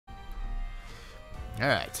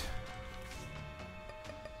Alright.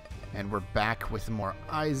 And we're back with more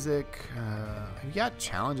Isaac. I've got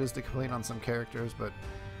challenges to complete on some characters, but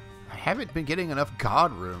I haven't been getting enough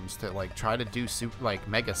God rooms to like try to do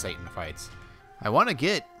Mega Satan fights. I want to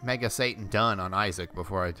get Mega Satan done on Isaac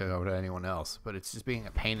before I go to anyone else, but it's just being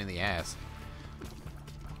a pain in the ass.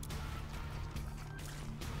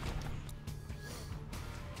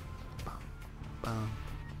 Bum,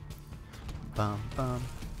 bum, bum.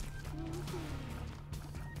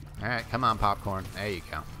 Alright, come on, popcorn. There you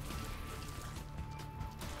go.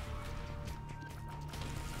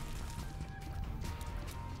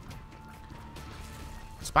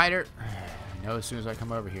 Spider! I know as soon as I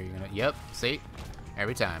come over here, you're gonna... Yep, see?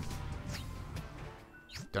 Every time.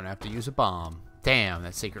 Don't have to use a bomb. Damn,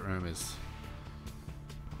 that secret room is...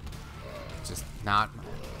 just not...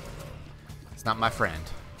 It's not my friend.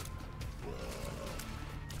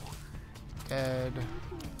 Dead.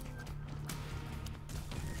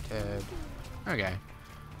 Dead. Okay.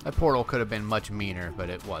 That portal could have been much meaner, but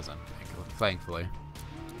it wasn't, thankfully.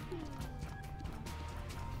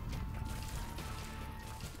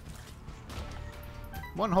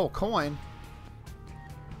 One whole coin.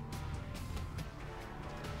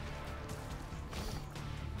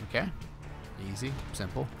 Okay. Easy.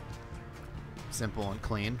 Simple. Simple and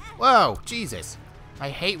clean. Whoa! Jesus! I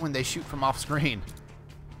hate when they shoot from off screen.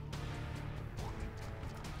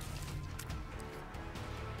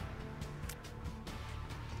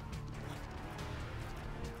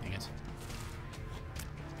 Dang it.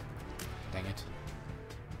 Dang it.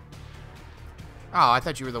 Oh, I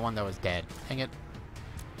thought you were the one that was dead. Dang it.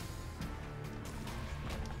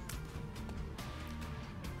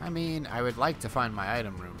 I mean, I would like to find my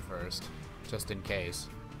item room first, just in case.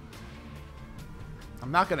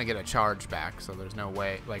 I'm not going to get a charge back, so there's no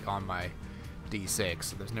way, like on my D6,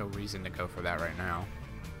 so there's no reason to go for that right now.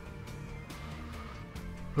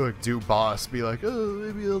 Like, do boss, be like, oh,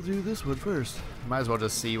 maybe I'll do this one first. Might as well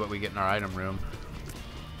just see what we get in our item room.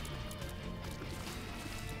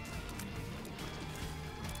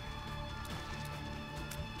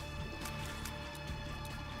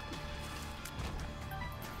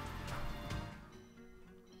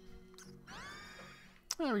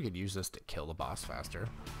 We could use this to kill the boss faster.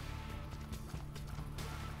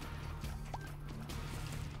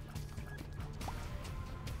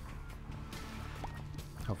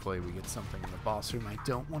 Hopefully we get something in the boss room I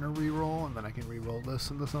don't want to reroll, and then I can reroll this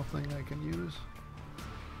into something I can use.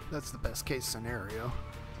 That's the best case scenario.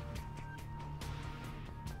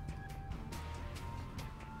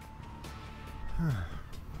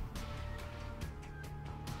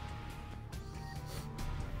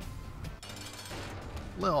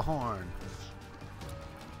 Lil Horn.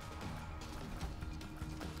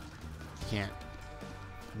 Can't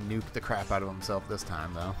nuke the crap out of himself this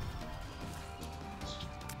time, though.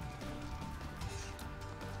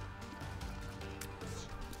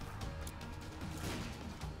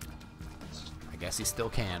 I guess he still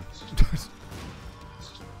can.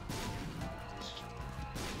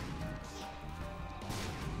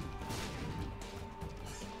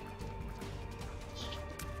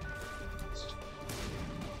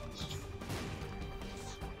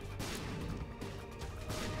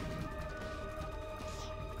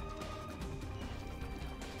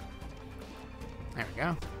 There we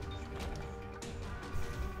go.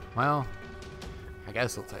 Well, I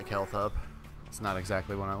guess I'll take health up. It's not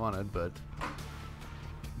exactly what I wanted, but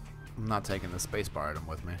I'm not taking the spacebar item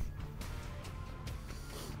with me.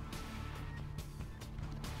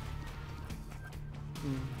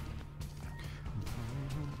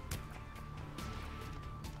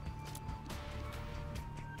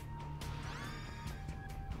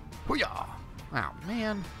 Hoo-yah! Oh,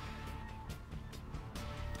 man.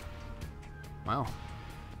 Well,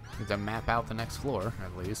 need to map out the next floor,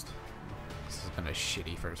 at least. This has been a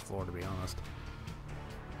shitty first floor, to be honest.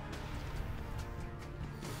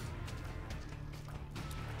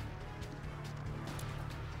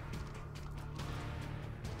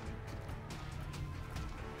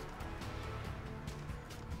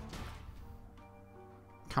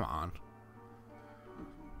 Come on.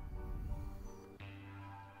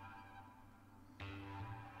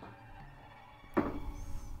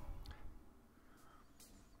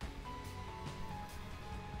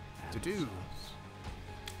 To-do.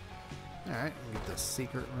 Alright, get the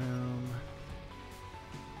secret room.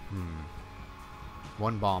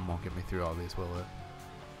 One bomb won't get me through all these, will it?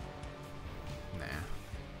 Nah.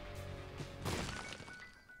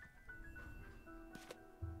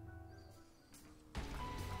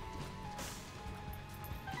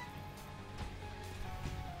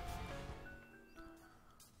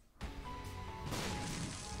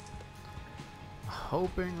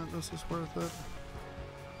 hoping that this is worth it.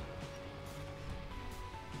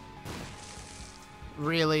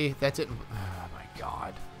 Really? That didn't... Oh my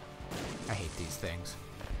god. I hate these things.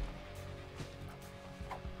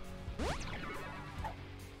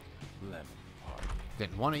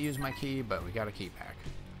 Didn't want to use my key, but we got a key back.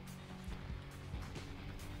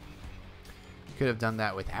 Could have done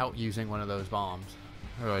that without using one of those bombs.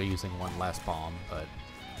 Or using one less bomb, but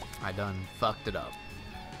I done fucked it up.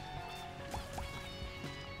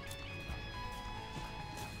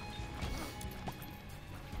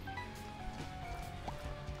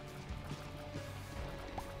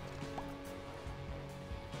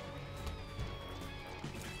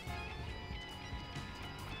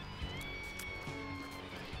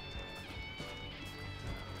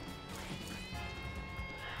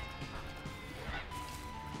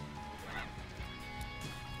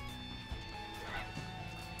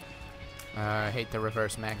 I hate the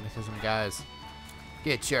reverse magnetism, guys.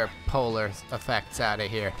 Get your polar effects out of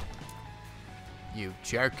here, you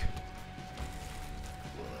jerk.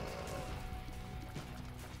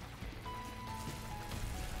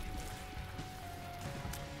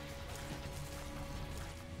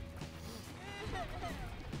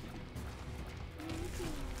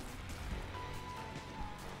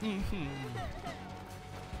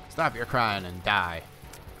 Stop your crying and die.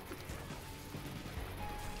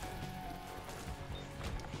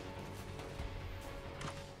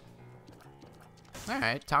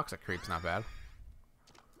 Alright, toxic creep's not bad.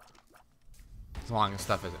 As long as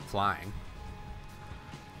stuff isn't flying.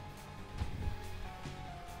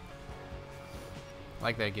 I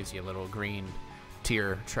like that it gives you a little green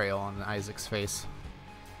tear trail on Isaac's face.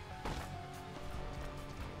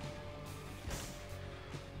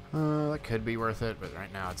 That could be worth it, but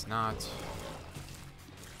right now it's not.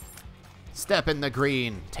 Step in the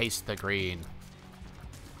green, taste the green.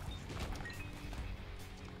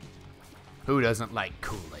 Who doesn't like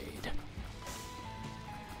Kool-Aid?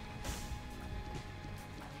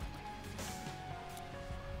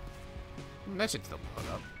 That should still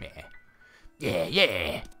load up. Yeah. Yeah,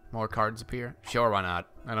 yeah. More cards appear? Sure, why not?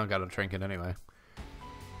 I don't got a trinket anyway.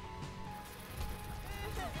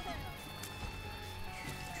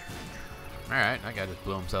 Alright, that guy just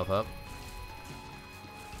blew himself up.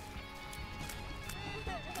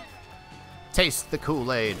 Taste the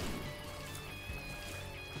Kool-Aid.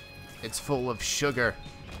 It's full of sugar.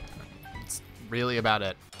 It's really about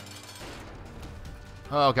it.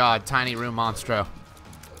 Oh god, tiny room monstro.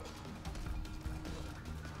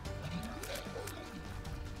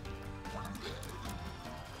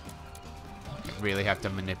 Really have to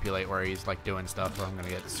manipulate where he's like doing stuff or I'm gonna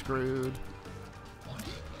get screwed.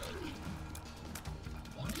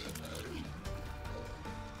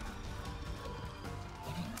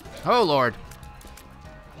 Oh lord.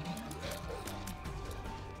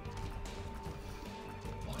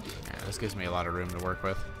 This gives me a lot of room to work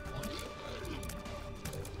with.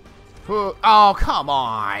 Oh, come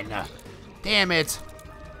on! Damn it!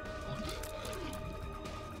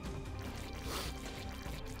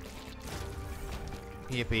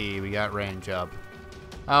 Yippee, we got range up.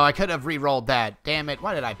 Oh, I could have re-rolled that. Damn it,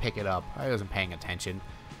 why did I pick it up? I wasn't paying attention.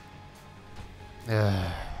 It's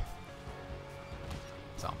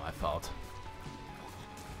all my fault.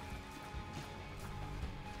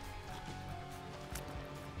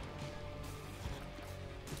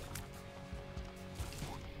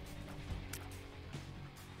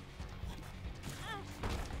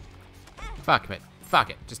 Fuck it. Fuck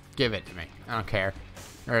it. Just give it to me. I don't care.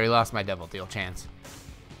 I already lost my devil deal chance.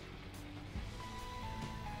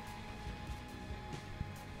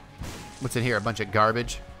 What's in here? A bunch of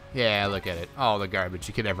garbage? Yeah, look at it. All the garbage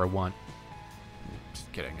you could ever want.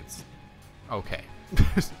 Just kidding. It's okay.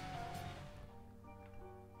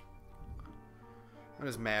 I'm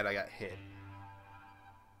just mad I got hit.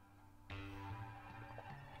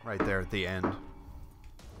 Right there at the end.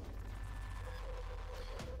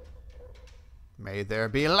 May there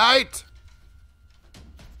be light!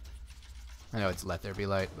 I know it's let there be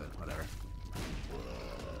light, but whatever.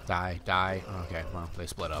 Die, die. Okay, well, they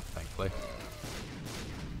split up, thankfully.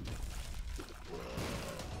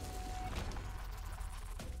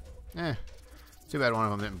 Too bad one of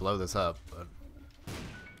them didn't blow this up, but...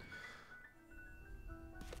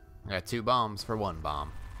 I got 2 bombs for 1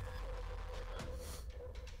 bomb.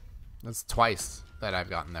 That's twice that I've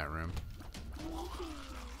gotten that room.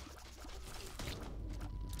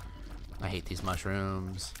 I hate these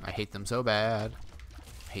mushrooms. I hate them so bad.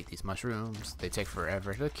 I hate these mushrooms. They take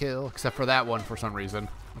forever to kill, except for that one for some reason.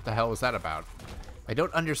 What the hell was that about? I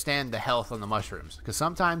don't understand the health on the mushrooms, because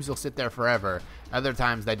sometimes you'll sit there forever, other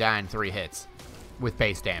times they die in 3 hits with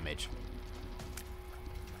base damage.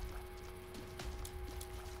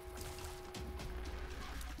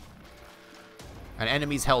 An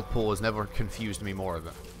enemy's health pool has never confused me more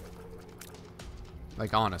than...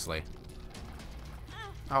 Like, honestly.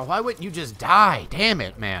 Oh, why wouldn't you just die? Damn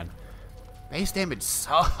it, man. Base damage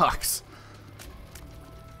sucks.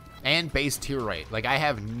 And base tier rate. Like, I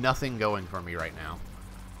have nothing going for me right now.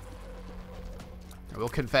 I will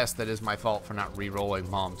confess that is my fault for not re-rolling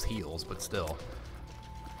Mom's heals, but still.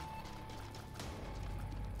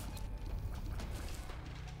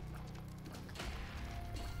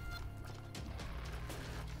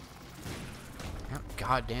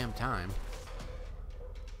 Goddamn time.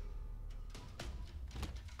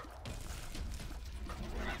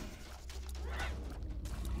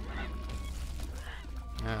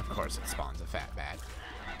 Of course it spawns a fat bat.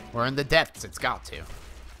 We're in the depths, it's got to.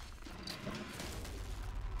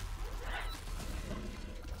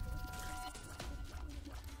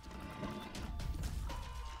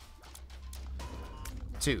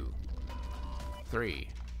 Two, 3,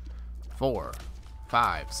 4,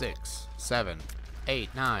 5, 6, 7, 8,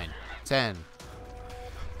 9, 10,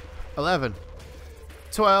 11,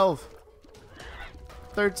 12,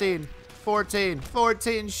 13,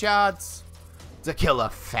 14 shots to kill a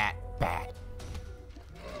fat bat.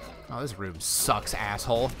 Oh, this room sucks,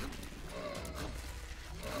 asshole.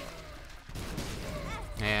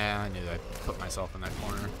 Yeah, I knew I'd put myself in that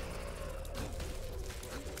corner.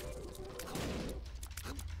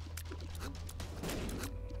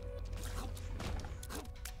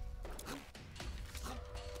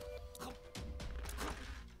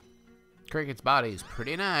 Cricket's body is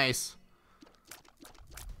pretty nice.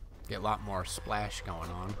 Get a lot more splash going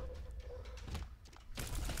on.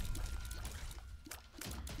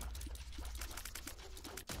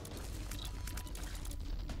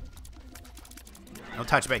 Don't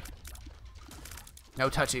touch me. No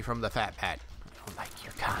touchy from the fat bat. I don't like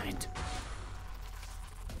your kind.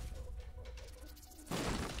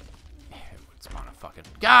 It would spawn a fucking...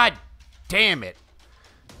 God damn it!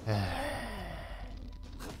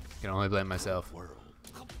 Can only blame myself.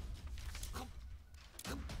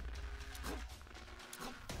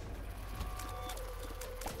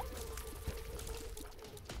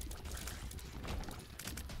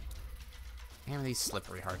 Damn these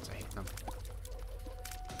slippery hearts, I hate them.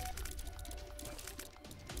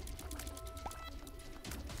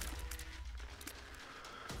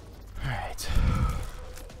 Alright.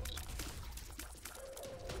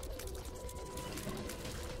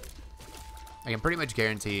 I can pretty much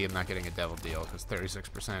guarantee I'm not getting a devil deal because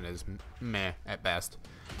 36% is meh at best.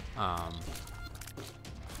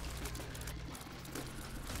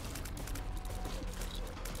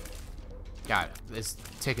 God, this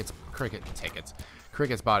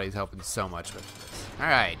Cricket's body is helping so much with this.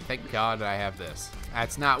 Alright, thank God that I have this.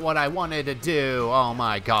 That's not what I wanted to do. Oh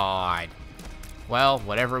my God. Well,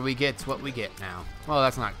 whatever we get's what we get now. Well,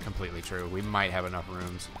 that's not completely true. We might have enough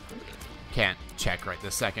rooms. Can't check right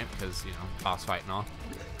this second because, you know, boss fight and all.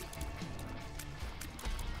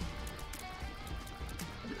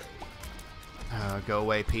 Go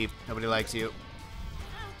away, Peep. Nobody likes you.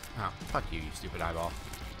 Oh, fuck you, you stupid eyeball.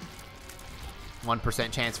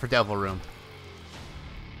 1% chance for Devil Room.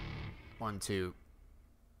 1, 2,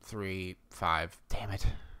 3, 5. Damn it.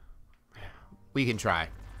 We can try.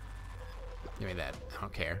 Give me that. I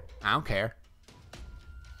don't care. I don't care.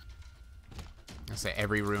 I say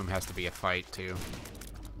every room has to be a fight, too.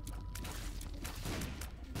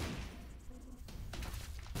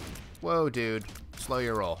 Whoa, dude. Slow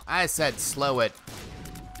your roll. I said slow it.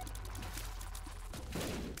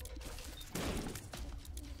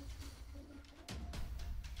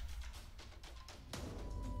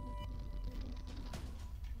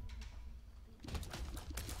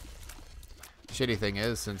 Shitty thing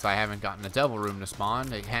is, since I haven't gotten a devil room to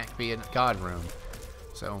spawn, it can't be a god room.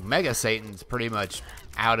 So Mega Satan's pretty much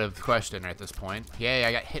out of question at this point. Yay,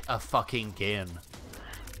 I got hit a fucking again.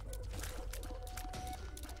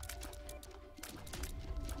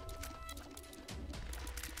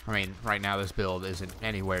 I mean, right now this build isn't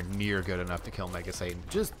anywhere near good enough to kill Mega Satan.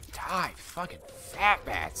 Just die, fucking fat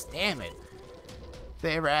bats, damn it. If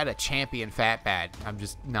they ever add a champion fat bat, I'm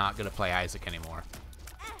just not gonna play Isaac anymore.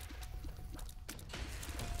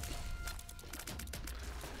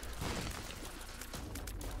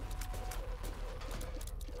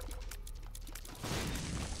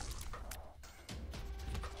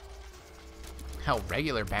 Hell,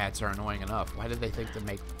 regular bats are annoying enough. Why did they think to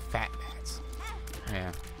make fat bats?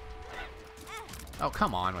 Yeah. Oh,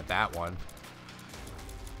 come on with that one.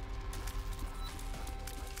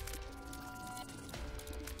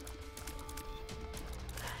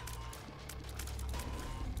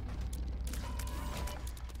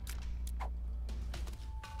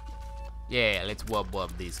 Yeah, let's wub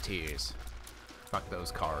wub these tears. Fuck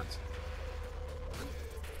those cards.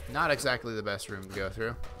 Not exactly the best room to go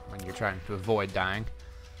through when you're trying to avoid dying.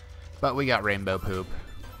 But we got rainbow poop.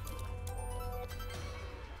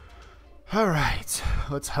 Alright,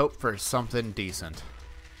 let's hope for something decent.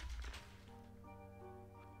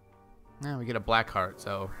 Now we get a black heart,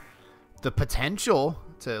 so the potential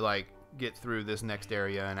to like get through this next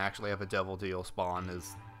area and actually have a devil deal spawn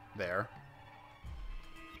is there.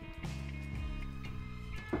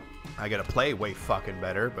 I gotta play way fucking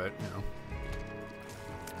better, but you know,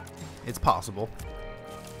 it's possible.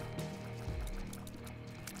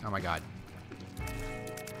 Oh my god.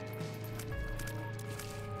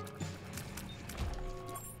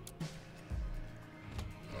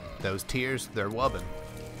 Those tears, they're wubbing.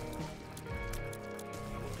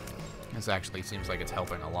 This actually seems like it's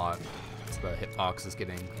helping a lot. The hitbox is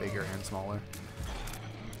getting bigger and smaller.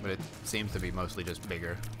 But it seems to be mostly just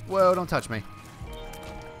bigger. Whoa, don't touch me.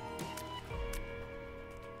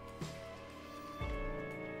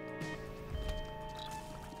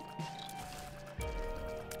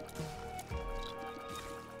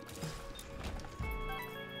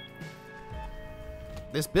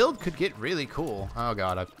 This build could get really cool. Oh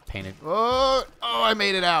god, I painted. Oh, I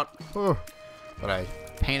made it out. Oh. But I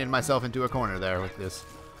painted myself into a corner there with this.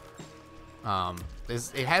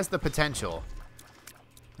 It has the potential.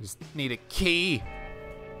 I just need a key.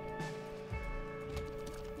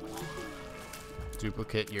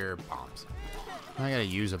 Duplicate your bombs. I gotta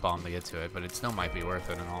use a bomb to get to it, but it still might be worth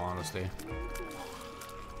it in all honesty.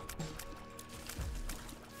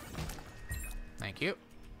 Thank you.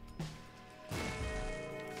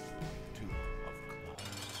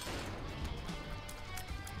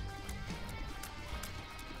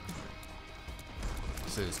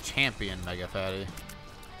 This is Champion Mega Fatty.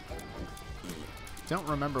 Don't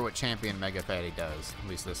remember what Champion Mega Fatty does, at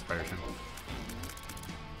least this version.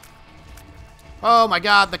 Oh my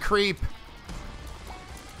god, the creep!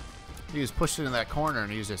 He was pushed into that corner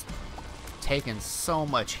and he was just taking so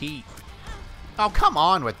much heat. Oh, come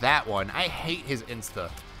on with that one. I hate his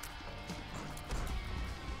insta.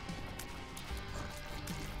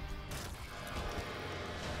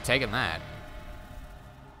 Taking that.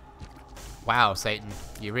 Wow, Satan.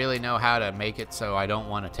 You really know how to make it so I don't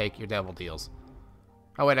want to take your devil deals.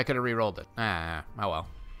 Oh, wait, I could have re-rolled it. Ah, oh well.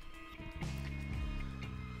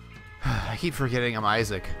 I keep forgetting I'm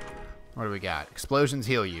Isaac. What do we got? Explosions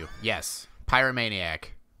heal you. Yes. Pyromaniac.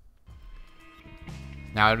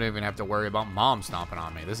 Now I don't even have to worry about mom stomping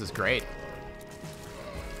on me. This is great.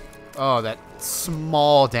 Oh, that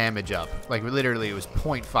small damage up. Like, literally, it was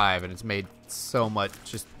 0.5, and it's made so much,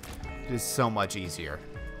 just so much easier.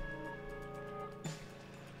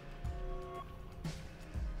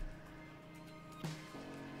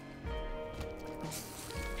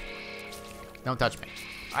 Don't touch me.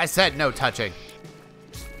 I said no touching.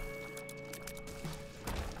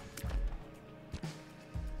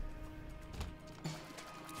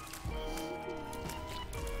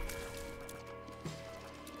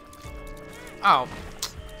 Oh.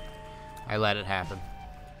 I let it happen.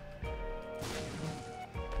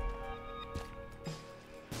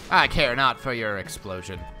 I care not for your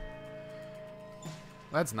explosion.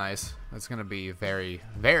 That's nice. That's going to be very,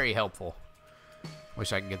 very helpful.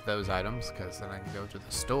 Wish I could get those items, because then I can go to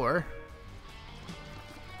the store.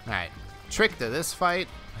 Alright. Trick to this fight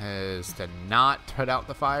is to not put out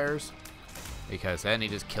the fires, because then he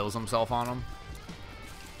just kills himself on them.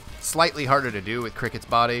 Slightly harder to do with Cricket's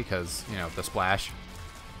body, because, you know, the splash.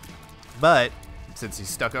 But, since he's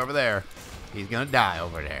stuck over there, he's gonna die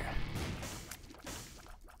over there.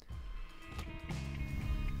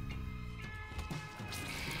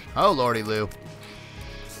 Oh, Lordy Lou.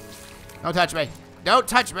 Don't touch me. Don't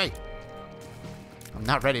touch me! I'm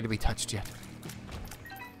not ready to be touched yet.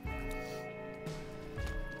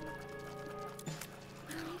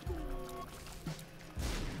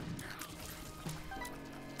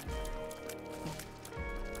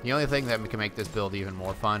 The only thing that can make this build even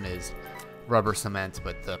more fun is rubber cement,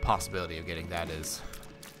 but the possibility of getting that is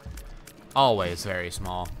always very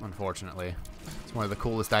small, unfortunately. It's one of the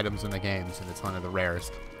coolest items in the games, and it's one of the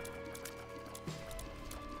rarest.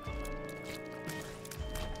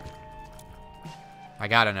 I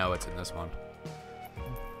gotta know what's in this one.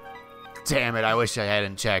 Damn it, I wish I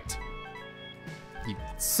hadn't checked. You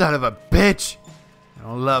son of a bitch! I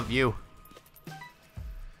don't love you.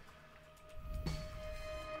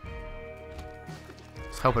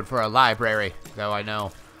 Just hoping for a library, though I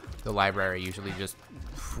know the library usually just...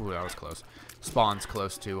 Whew, that was close. Spawns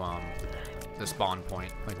close to the spawn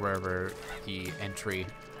point, like wherever the entry,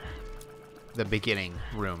 the beginning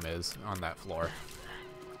room is on that floor.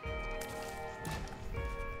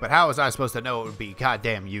 But how was I supposed to know it would be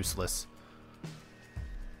goddamn useless?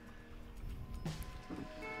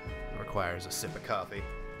 It requires a sip of coffee.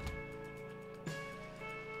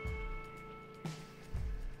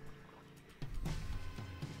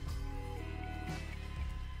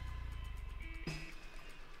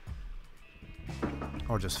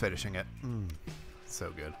 Or just finishing it.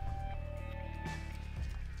 So good.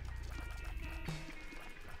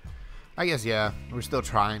 I guess, yeah. We're still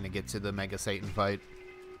trying to get to the Mega Satan fight.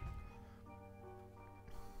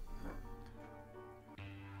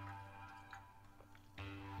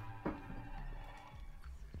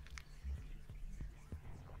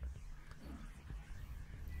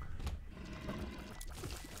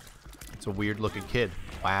 It's a weird looking kid.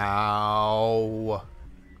 Wow.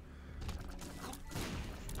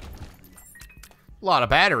 A lot of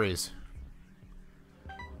batteries.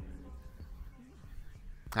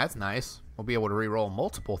 That's nice. We'll be able to re-roll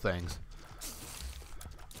multiple things.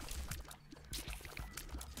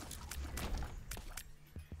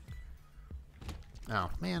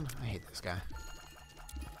 Oh, man. I hate this guy.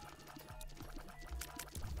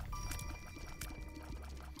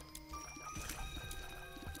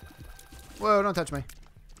 Whoa, don't touch me.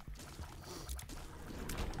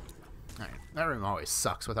 Alright, that room always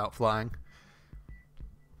sucks without flying.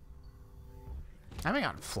 I haven't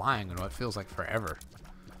gotten flying in what feels like forever.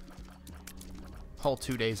 Whole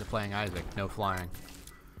 2 days of playing Isaac, no flying.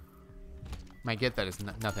 I get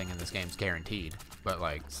that nothing in this game's guaranteed, but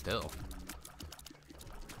like, still.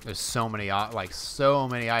 There's so many, so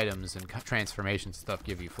many items and transformation stuff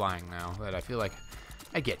give you flying now that I feel like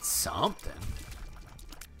I get something.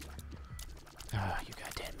 Ah, you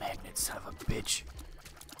goddamn magnet, son of a bitch.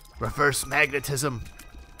 Reverse magnetism.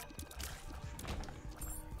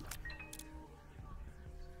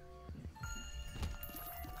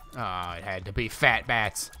 Oh, it had to be fat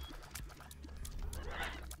bats.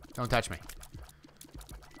 Don't touch me.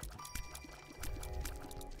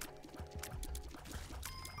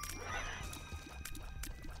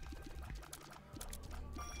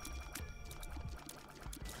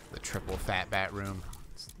 The triple fat bat room.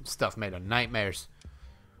 Stuff made of nightmares.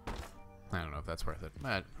 I don't know if that's worth it,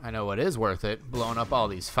 but I know what is worth it. Blowing up all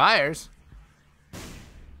these fires.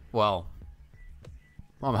 Well,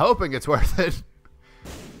 I'm hoping it's worth it.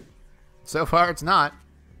 So far, it's not.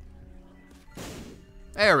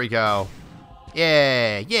 There we go.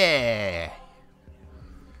 Yeah, yeah.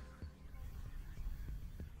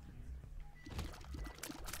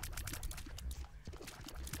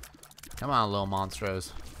 Come on, little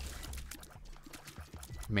monstros.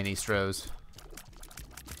 Mini-stros.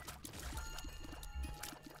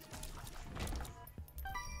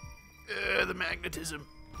 The magnetism.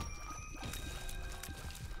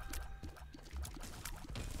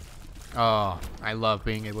 Oh, I love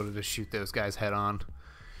being able to just shoot those guys head on.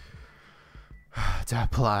 To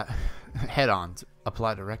apply head on, to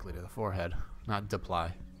apply directly to the forehead, not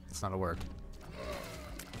deploy. It's not a word.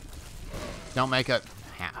 Don't make a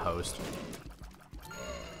hat host.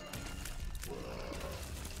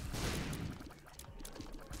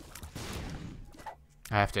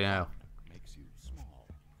 I have to know.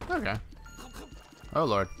 Okay. Oh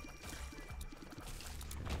Lord.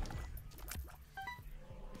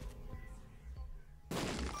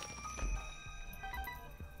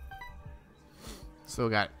 Still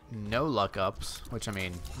got no luck ups, which I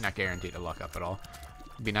mean, not guaranteed to luck up at all.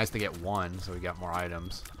 It'd be nice to get one, so we got more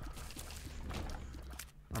items.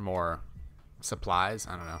 Or more supplies,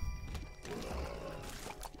 I don't know.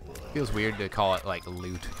 Feels weird to call it like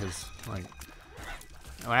loot, because like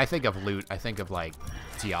when I think of loot, I think of like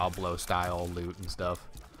Diablo style loot and stuff.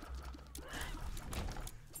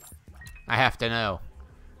 I have to know.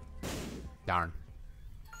 Darn.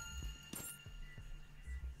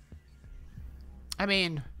 I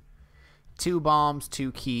mean, 2 bombs,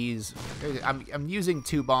 2 keys. I'm using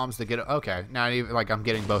 2 bombs to get. Okay, not even like I'm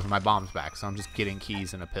getting both of my bombs back, so I'm just getting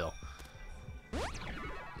keys and a pill. All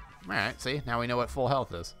right, see, now we know what full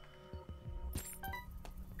health is.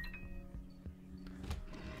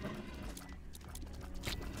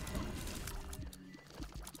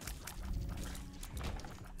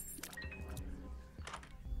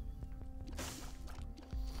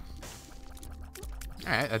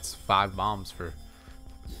 All right, that's 5 bombs for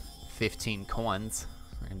 15 coins.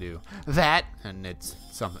 I can do that, and it's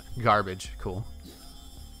some garbage. Cool.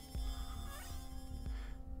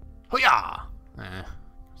 Hoo-yah!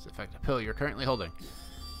 It's the effective pill you're currently holding.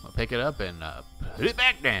 I'll pick it up and put it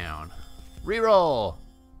back down. Reroll.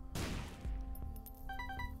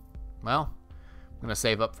 Well, I'm gonna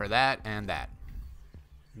save up for that and that.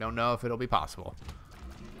 Don't know if it'll be possible.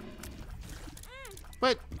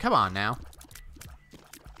 But come on now.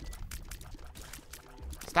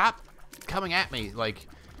 Stop coming at me like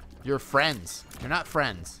you're friends. You're not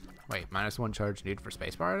friends. Wait, -1 charge needed for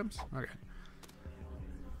spacebar items? Okay.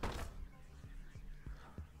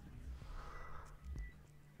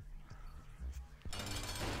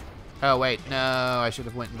 Oh, wait, no, I should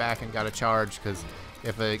have went back and got a charge, because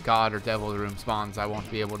if a god or devil room spawns, I won't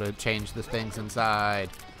be able to change the things inside.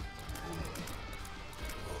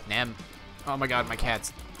 Damn. Oh my god, my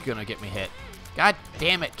cat's gonna get me hit. God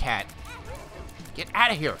damn it, cat. Get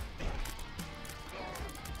out of here.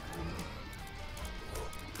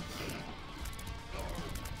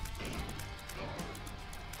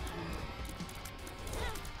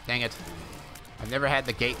 Dang it. I've never had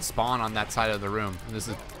the gate spawn on that side of the room, and this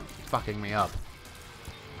is fucking me up.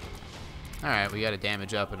 Alright, we got a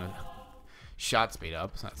damage up and a shot speed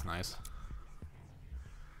up, so that's nice.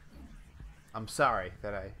 I'm sorry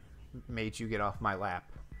that I made you get off my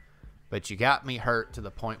lap, but you got me hurt to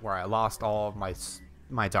the point where I lost all of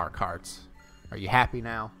my dark hearts. Are you happy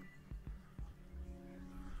now?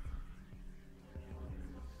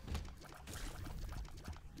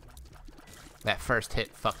 That first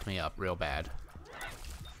hit fucked me up real bad.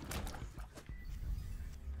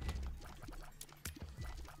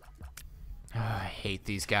 Oh, I hate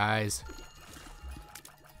these guys.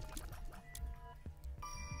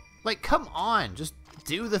 Like, come on, just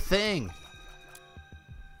do the thing.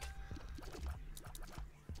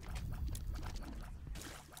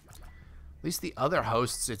 At least the other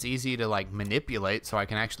hosts, it's easy to, like, manipulate so I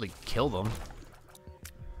can actually kill them.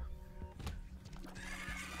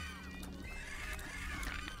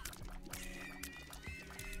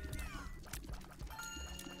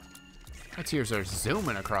 My tears are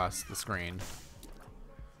zooming across the screen.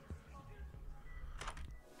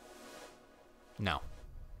 No.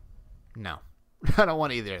 No. I don't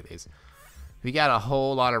want either of these. We got a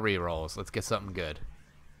whole lot of rerolls. Let's get something good.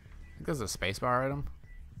 I think there's a spacebar item.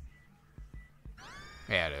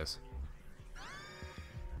 Yeah, it is.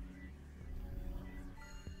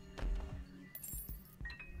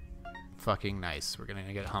 Fucking nice. We're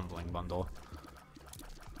gonna get a humbling bundle.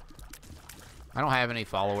 I don't have any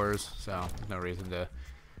followers, so there's no reason to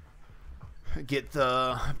get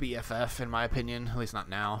the BFF, in my opinion. At least not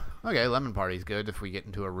now. Okay, Lemon Party's good if we get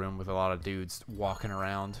into a room with a lot of dudes walking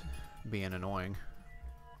around being annoying.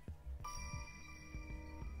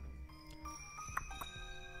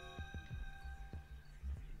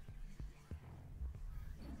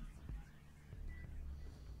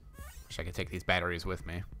 Wish I could take these batteries with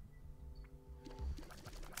me.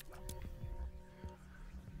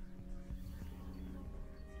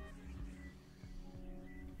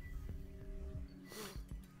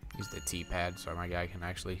 Use the T-pad so my guy can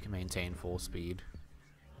actually maintain full speed.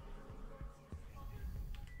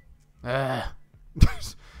 Damn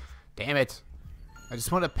it. I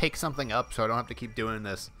just want to pick something up so I don't have to keep doing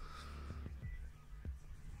this.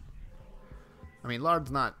 I mean,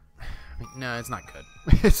 Lard's not... no, it's not good.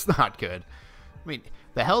 It's not good. I mean,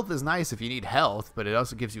 the health is nice if you need health, but it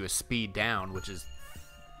also gives you a speed down, which is,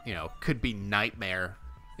 you know, could be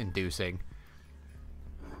nightmare-inducing.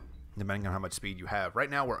 Depending on how much speed you have. Right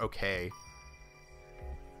now, we're okay.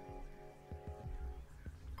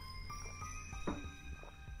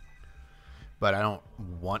 But I don't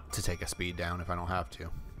want to take a speed down if I don't have to.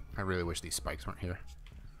 I really wish these spikes weren't here.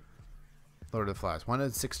 Lord of the Flies. 1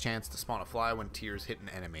 in 6 chance to spawn a fly when tears hit an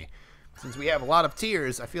enemy. Since we have a lot of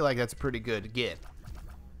tears, I feel like that's a pretty good get.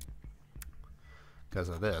 Because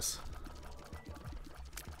of this.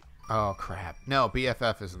 Oh, crap. No,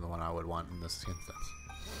 BFF isn't the one I would want in this instance.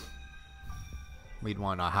 We'd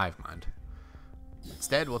want a hive mind.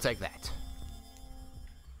 Instead, we'll take that.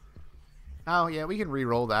 Oh, yeah, we can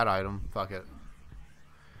re-roll that item. Fuck it.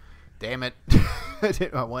 Damn it.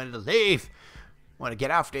 I wanted to leave. I want to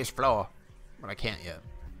get off this floor. But I can't yet.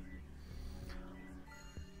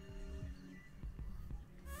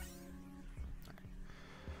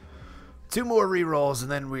 Two more re-rolls,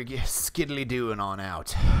 and then we're skiddly-doing on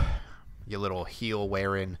out. You little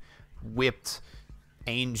heel-wearing, whipped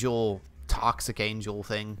angel... toxic angel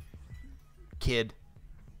thing. Kid.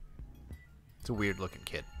 It's a weird looking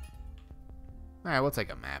kid. Alright, we'll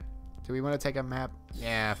take a map. Do we want to take a map?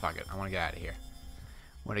 Yeah, fuck it. I want to get out of here.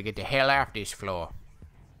 I want to get the hell off this floor.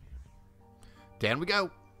 Down we go.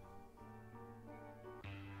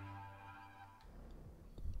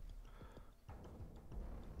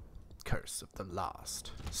 Curse of the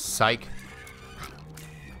Lost. Psych.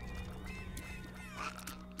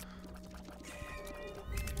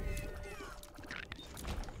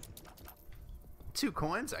 Two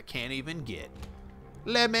coins I can't even get.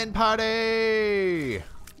 Lemon Party!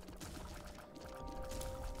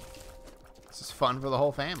 This is fun for the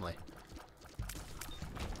whole family.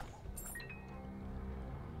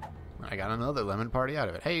 I got another lemon party out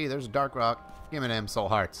of it. Hey, there's a dark rock. Give me them soul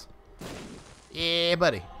hearts. Yeah,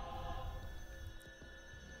 buddy.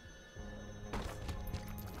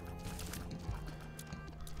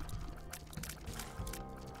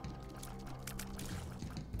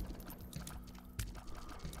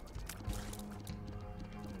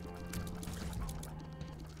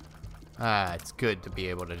 It's good to be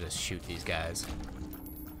able to just shoot these guys.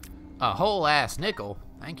 A whole ass nickel.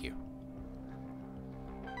 Thank you.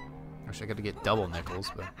 Wish I could get double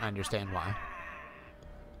nickels, but I understand why.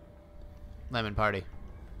 Lemon party.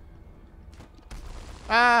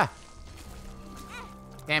 Ah!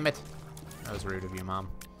 Damn it. That was rude of you,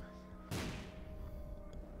 Mom.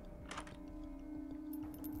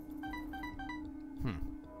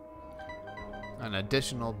 An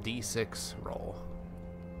additional D6 roll.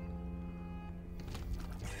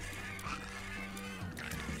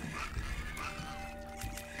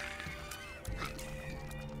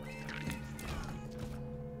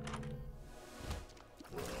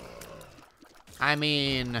 I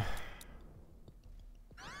mean,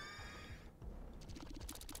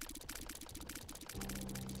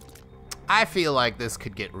 I feel like this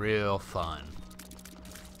could get real fun.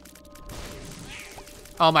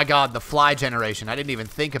 Oh my god, the fly generation. I didn't even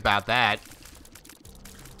think about that.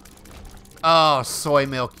 Oh, soy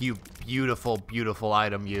milk, you beautiful, beautiful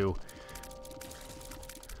item, you.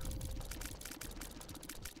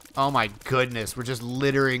 Oh my goodness, we're just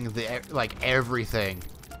littering the like everything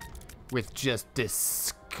with just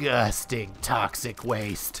disgusting toxic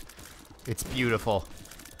waste. It's beautiful.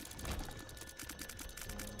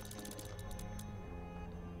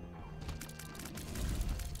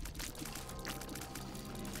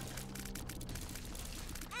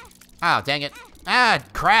 Oh, dang it. Ah,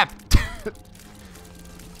 crap.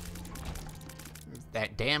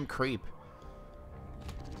 That damn creep.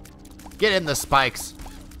 Get in the spikes.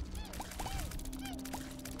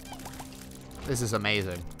 This is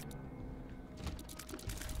amazing.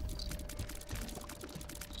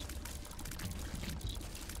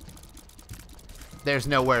 There's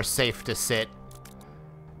nowhere safe to sit.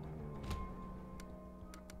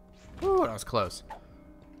 Ooh, that was close.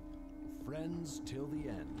 Friends till the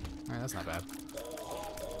end. Alright, that's not bad.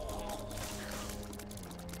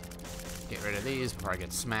 Get rid of these before I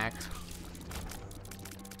get smacked.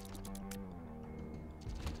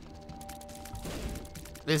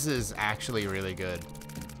 This is actually really good.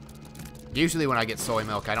 Usually when I get soy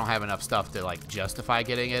milk, I don't have enough stuff to like justify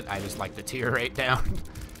getting it. I just like the tier rate down.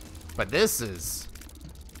 But this is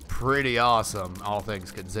pretty awesome, all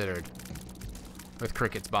things considered. With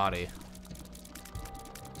Cricket's body.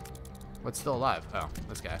 What's still alive? Oh,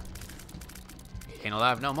 this guy. He ain't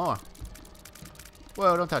alive no more.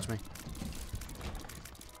 Whoa, don't touch me.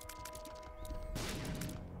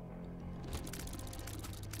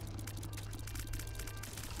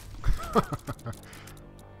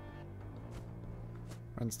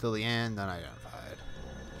 Runs till the end, unidentified.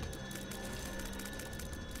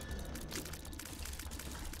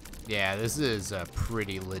 Yeah, this is a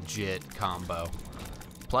pretty legit combo.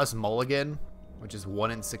 Plus Mulligan, which is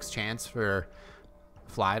 1 in 6 chance for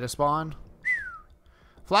fly to spawn.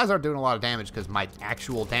 Flies aren't doing a lot of damage because my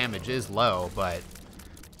actual damage is low, but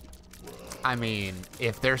I mean,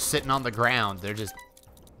 if they're sitting on the ground, they're just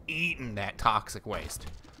eating that toxic waste.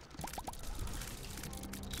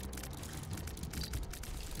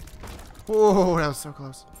 Whoa, that was so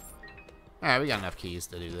close. Alright, we got enough keys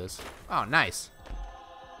to do this. Oh, nice.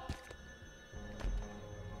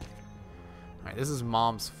 Alright, this is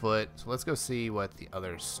Mom's foot, so let's go see what the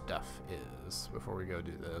other stuff is before we go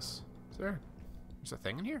do this. Is there? There's a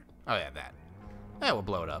thing in here? Oh yeah, that. Yeah, we'll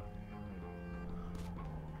blow it up.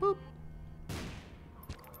 Boop.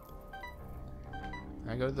 Can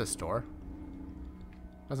I go to the store?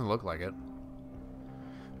 Doesn't look like it.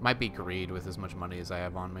 Might be greed with as much money as I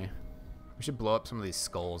have on me. We should blow up some of these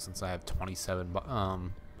skulls since I have 27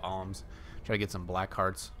 bombs. Try to get some black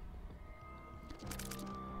hearts.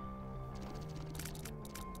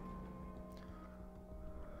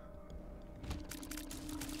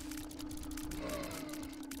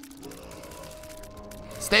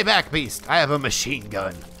 Stay back, beast. I have a machine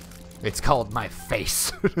gun. It's called my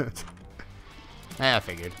face. I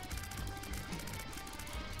figured.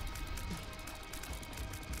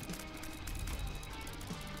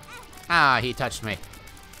 Ah, he touched me.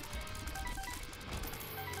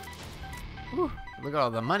 Whew, look at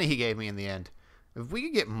all the money he gave me in the end. If we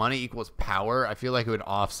could get money equals power, I feel like it would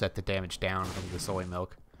offset the damage down from the soy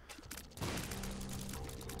milk.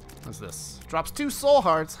 What's this? Drops 2 soul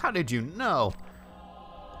hearts. How did you know?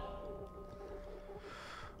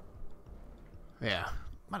 Yeah,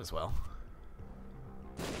 might as well.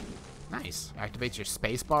 Nice. Activates your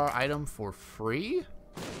spacebar item for free?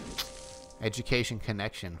 Education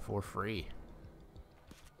connection for free.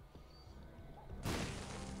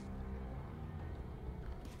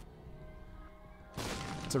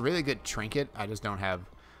 It's a really good trinket. I just don't have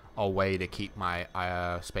a way to keep my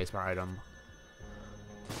spacebar item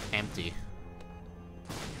empty.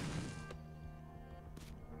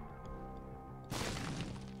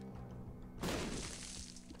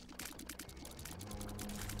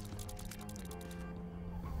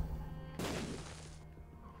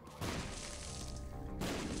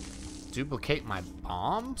 Duplicate my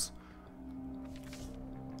bombs?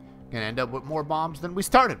 Gonna end up with more bombs than we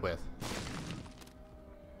started with.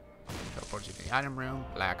 Teleport to the item room.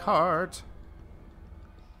 Black heart.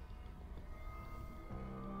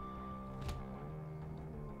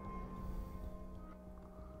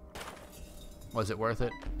 Was it worth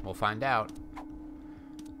it? We'll find out.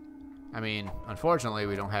 I mean, unfortunately,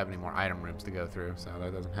 we don't have any more item rooms to go through, so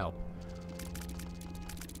that doesn't help.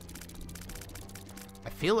 I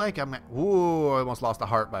feel like I'm... Ooh, I almost lost a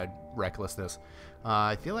heart by recklessness.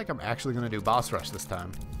 I feel like I'm actually going to do boss rush this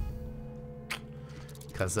time.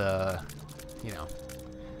 Because, you know,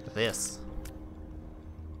 this.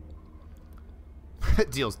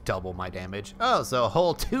 It deals double my damage. Oh, so a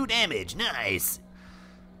whole 2 damage. Nice.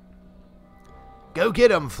 Go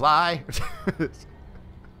get him, fly.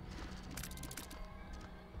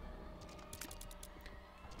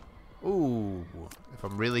 Ooh, if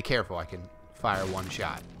I'm really careful, I can fire 1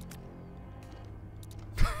 shot.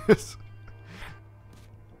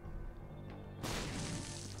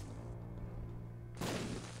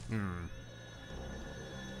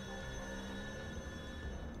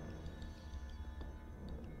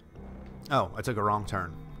 Oh, I took a wrong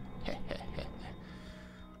turn.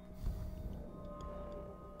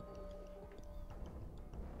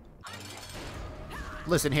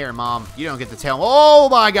 Listen here, Mom. You don't get to tell. Oh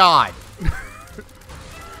my God!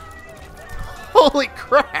 Holy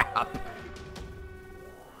crap!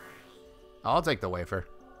 I'll take the wafer.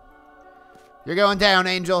 You're going down,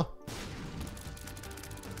 Angel.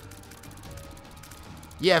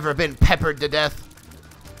 You ever been peppered to death?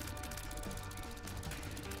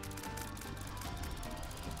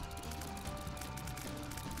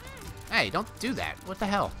 Hey, don't do that. What the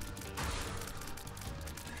hell?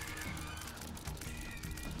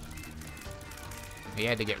 He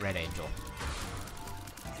had to get Red Angel.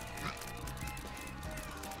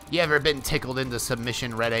 You ever been tickled into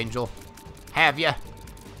submission, Red Angel? Have ya?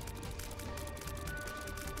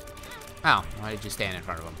 Oh, why did you stand in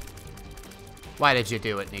front of him? Why did you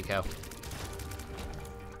do it, Nico?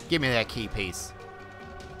 Give me that key piece.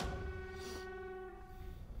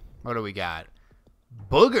 What do we got?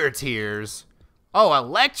 Booger tears? Oh,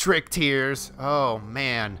 electric tears? Oh,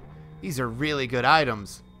 man. These are really good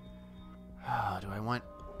items. Oh, do I want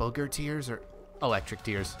booger tears or electric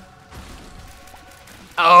tears?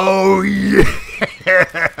 Oh, yeah!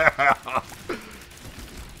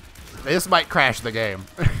 This might crash the game.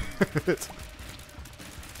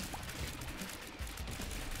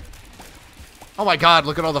 Oh my God,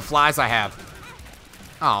 look at all the flies I have.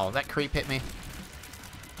 Oh, that creep hit me.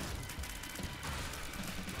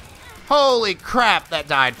 Holy crap, that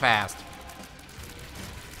died fast.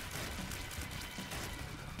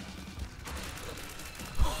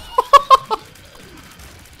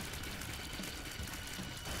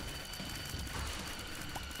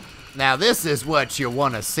 Now this is what you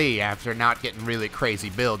want to see after not getting really crazy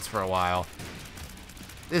builds for a while.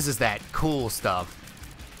 This is that cool stuff.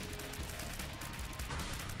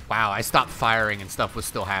 Wow, I stopped firing and stuff was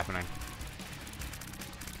still happening.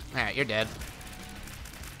 Alright, you're dead.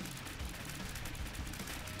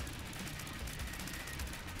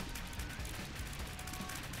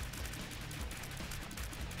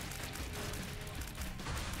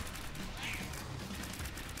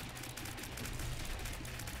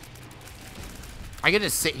 I can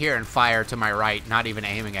just sit here and fire to my right, not even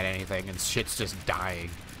aiming at anything, and shit's just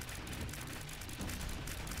dying.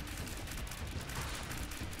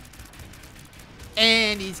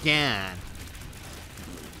 And he's gone.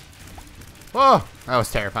 Whoa, that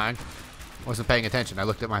was terrifying. Wasn't paying attention. I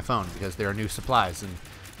looked at my phone because there are new supplies in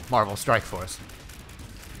Marvel Strike Force.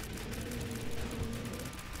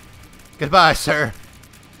 Goodbye, sir.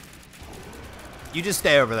 You just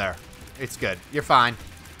stay over there. It's good. You're fine.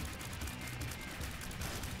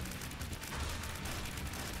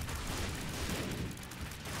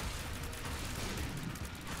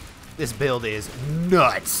 This build is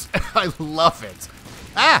nuts. I love it.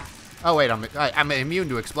 Ah! Oh, wait, I'm immune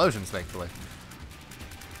to explosions, thankfully.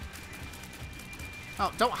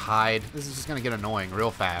 Oh, don't hide. This is just going to get annoying real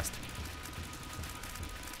fast.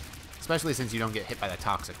 especially since you don't get hit by the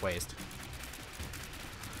toxic waste.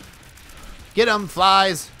 Get 'em,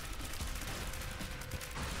 flies!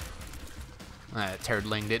 That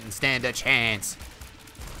turdling didn't stand a chance.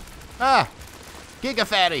 Ah! Giga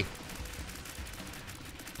Fatty!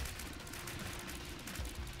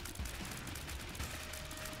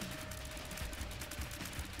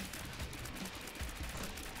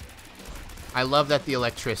 I love that the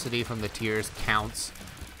electricity from the tiers counts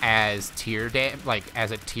as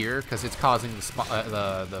as a tier, because it's causing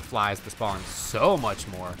the flies to spawn so much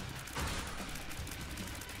more.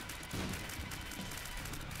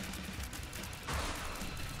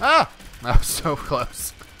 Ah! That was so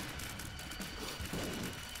close.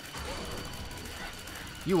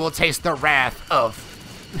 You will taste the wrath of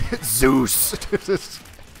Zeus.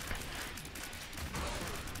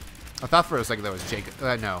 I thought for a second that was Jacob.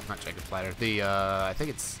 No, not Jacob's ladder. I think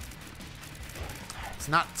it's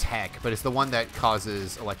not tech, but it's the one that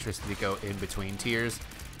causes electricity to go in between tiers.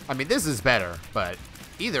 I mean, this is better, but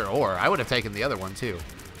either or. I would have taken the other one too.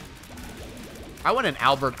 I want an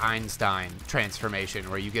Albert Einstein transformation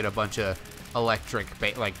where you get a bunch of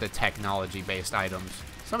electric, like the technology-based items.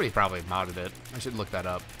 Somebody probably modded it. I should look that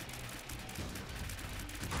up.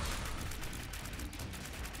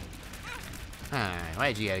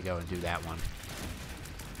 Why'd you gotta go and do that one?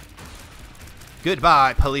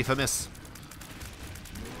 Goodbye, Polyphemus.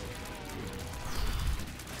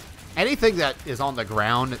 Anything that is on the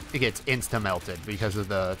ground, it gets insta-melted because of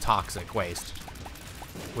the toxic waste,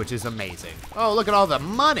 which is amazing. Oh, look at all the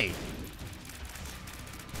money!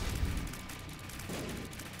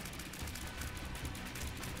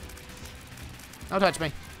 Don't touch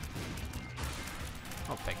me.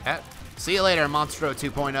 I'll take that. See you later, Monstro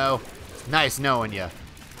 2.0. Nice knowing you.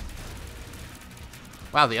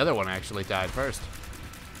 Wow, the other one actually died first.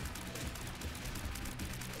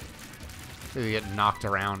 They get knocked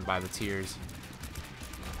around by the tears.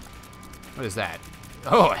 What is that?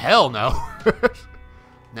 Oh, hell no.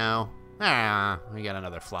 No. Ah, we got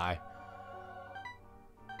another fly.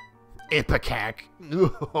 Ipecac.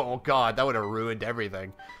 Oh, God, that would have ruined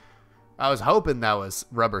everything. I was hoping that was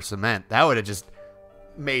rubber cement. That would have just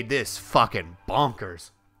made this fucking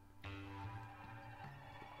bonkers.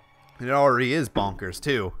 It already is bonkers,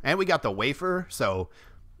 too. And we got the wafer, so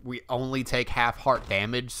we only take half heart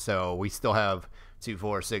damage, so we still have 2,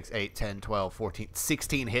 4, 6, 8, 10, 12, 14,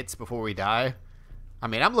 16 hits before we die. I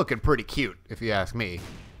mean, I'm looking pretty cute, if you ask me.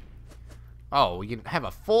 Oh, we can have a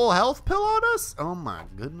full health pill on us? Oh, my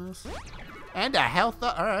goodness. And a health...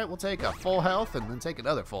 All right, we'll take a full health and then take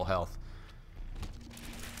another full health.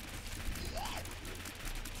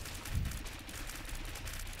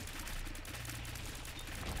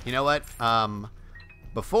 You know what?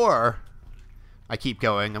 Before I keep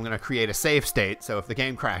going, I'm going to create a save state, so if the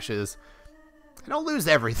game crashes, I don't lose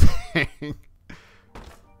everything.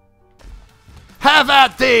 Have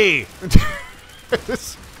at thee!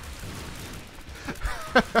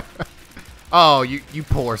 Oh, you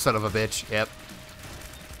poor son of a bitch. Yep.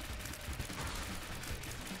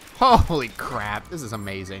 Holy crap, this is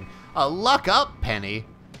amazing. Luck up, Penny.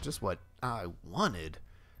 Just what I wanted.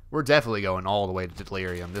 We're definitely going all the way to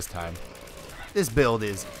Delirium this time. This build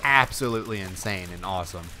is absolutely insane and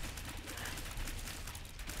awesome.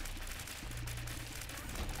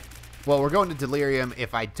 Well, we're going to Delirium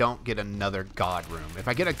if I don't get another God Room. If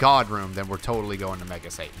I get a God Room, then we're totally going to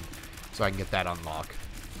Mega Satan. So I can get that unlocked.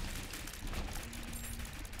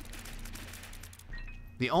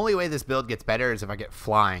 The only way this build gets better is if I get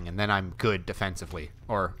flying, and then I'm good defensively.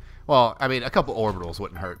 Or, well, I mean, a couple orbitals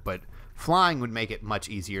wouldn't hurt, but flying would make it much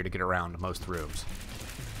easier to get around most rooms.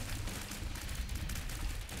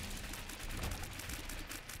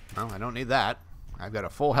 Well, I don't need that. I've got a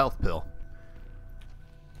full health pill.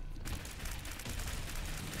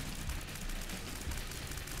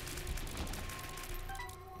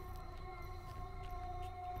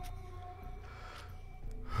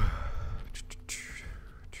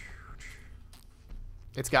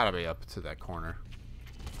 It's gotta be up to that corner.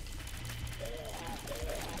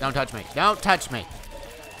 Don't touch me. Don't touch me.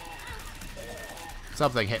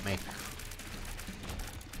 Something hit me.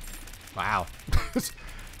 Wow.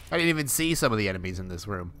 I didn't even see some of the enemies in this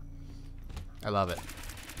room. I love it.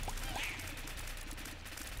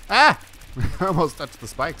 Ah! I almost touched the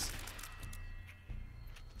spikes.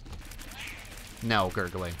 No,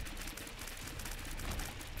 gurgling.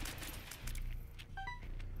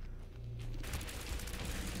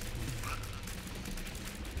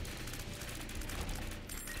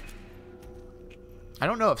 I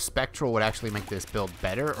don't know if Spectral would actually make this build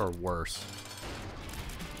better or worse.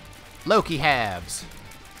 Loki halves.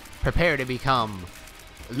 Prepare to become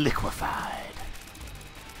liquefied.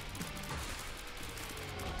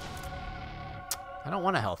 I don't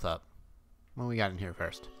want a health up. What we got in here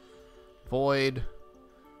first? Void.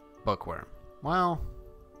 Bookworm. Well,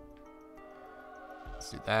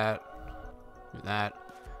 let's do that. Do that.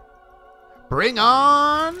 Bring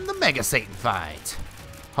on the Mega Satan fight.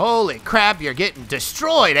 Holy crap, you're getting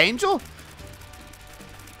destroyed, Angel.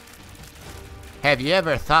 Have you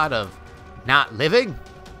ever thought of not living?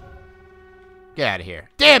 Get out of here.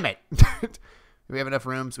 Damn it. Do we have enough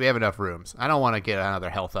rooms? We have enough rooms. I don't want to get another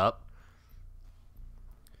health up.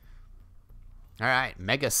 All right,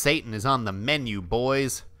 Mega Satan is on the menu,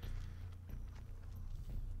 boys.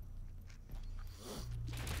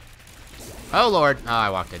 Oh, Lord. Oh, I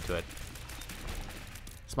walked into it.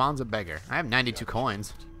 Spawns a beggar. I have 92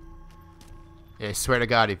 coins. I swear to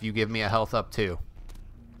God, if you give me a health up, too.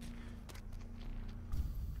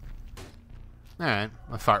 Alright.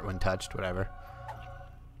 A fart when touched. Whatever.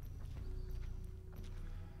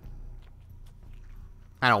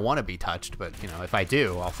 I don't want to be touched, but, you know, if I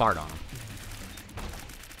do, I'll fart on them.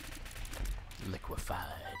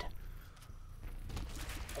 Liquefied.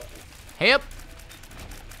 Hey up!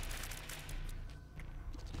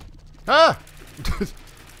 Ah!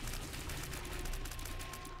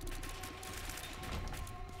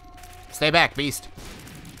 Stay back, beast.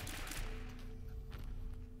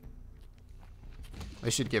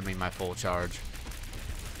 They should give me my full charge.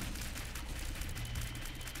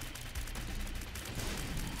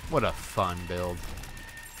 What a fun build.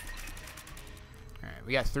 Alright,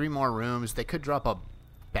 we got 3 more rooms. They could drop a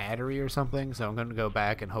battery or something, so I'm going to go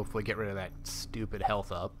back and hopefully get rid of that stupid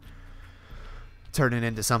health up. Turn it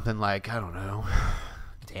into something like, I don't know,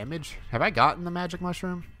 damage? Have I gotten the magic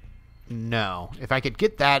mushroom? No. If I could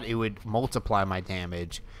get that, it would multiply my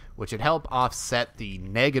damage, which would help offset the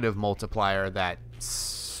negative multiplier that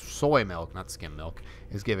soy milk, not skim milk,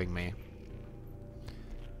 is giving me.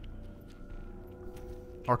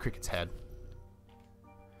 Or Cricket's head.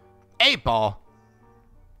 8 ball!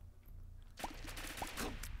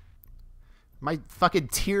 My fucking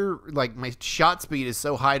tier, like, my shot speed is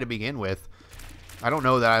so high to begin with. I don't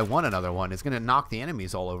know that I want another one. It's going to knock the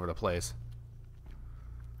enemies all over the place.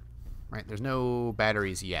 Right, there's no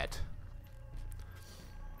batteries yet.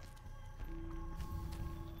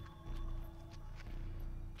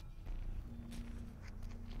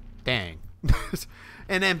 Dang.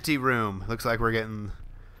 An empty room. Looks like we're getting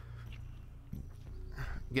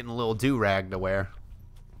a little do-rag to wear.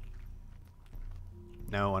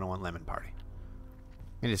 No, I don't want lemon party.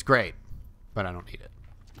 It is great, but I don't need it.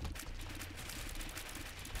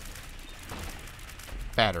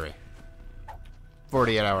 Battery.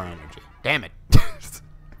 48-hour energy. Damn it.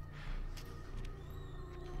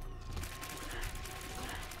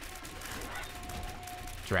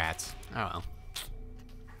 Drats. Oh well.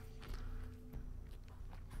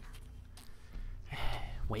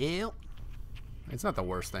 Well, it's not the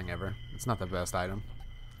worst thing ever. It's not the best item.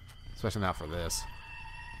 Especially not for this.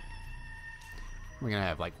 We're gonna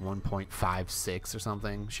have like 1.56 or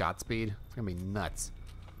something shot speed. It's gonna be nuts.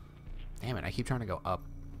 Damn it, I keep trying to go up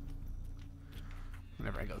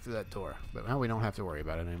whenever I go through that door. But now we don't have to worry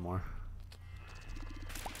about it anymore.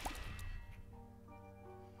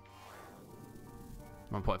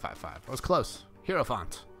 $1.55. I was close. Hero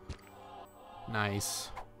font.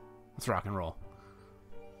 Nice. Let's rock and roll.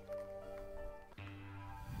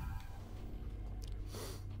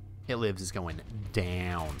 It Lives is going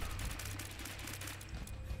down.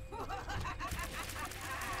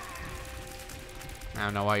 I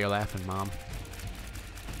don't know why you're laughing, Mom.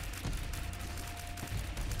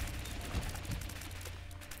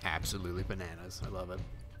 Absolutely bananas. I love it.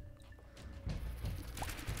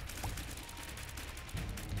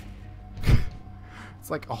 It's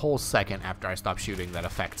like a whole second after I stop shooting that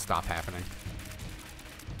effects stop happening.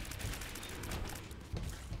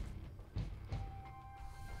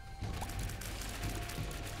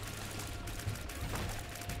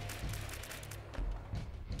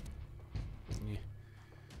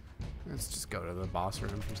 Let's just go to the boss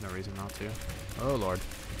room. There's no reason not to. Oh, Lord.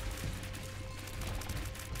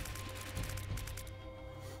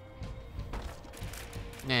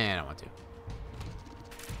 Nah, I don't want to.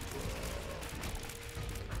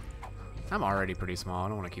 I'm already pretty small. I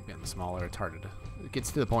don't want to keep getting smaller. It's hard to... It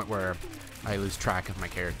gets to the point where I lose track of my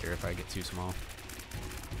character if I get too small.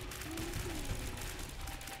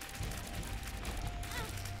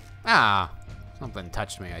 Ah! Something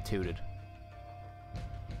touched me. I tooted.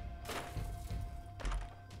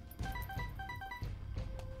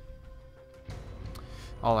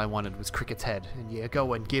 All I wanted was Cricket's head, and yeah,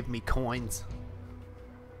 go and give me coins.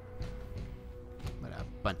 What a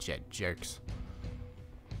bunch of jerks.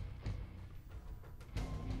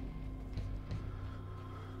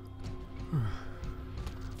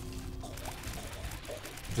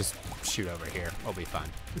 Just shoot over here. We'll be fine.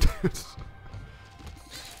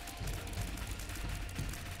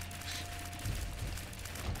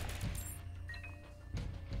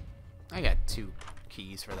 I got 2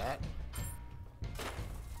 keys for that.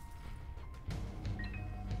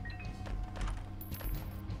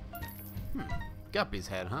 Guppy's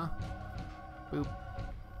head, huh? Boop.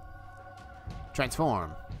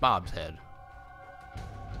 Transform. Bob's head.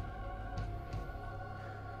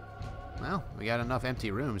 Well, we got enough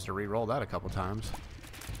empty rooms to re-roll that a couple times.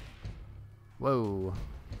 Whoa.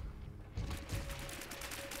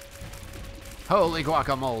 Holy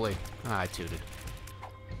guacamole. Ah, I tooted.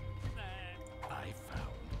 I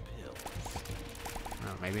found pills.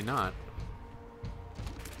 Oh, maybe not.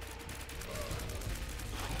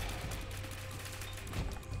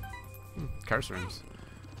 Curse rooms.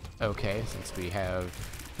 Okay, since we have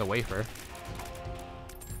the wafer.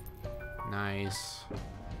 Nice.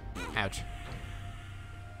 Ouch.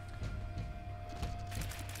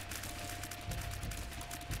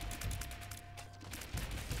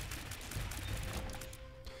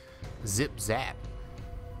 Zip zap.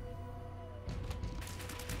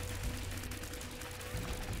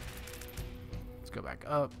 Let's go back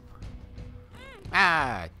up.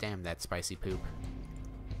 Ah, damn that spicy poop.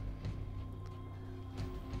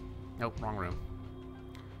 Nope, wrong room.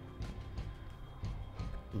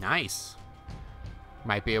 Nice.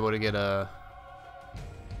 Might be able to get a...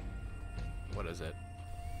 What is it?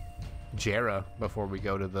 Jera before we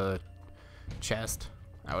go to the chest.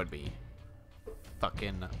 That would be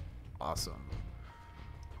fucking awesome.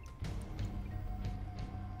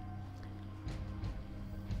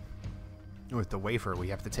 With the wafer, we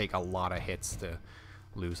have to take a lot of hits to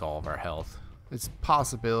lose all of our health. It's a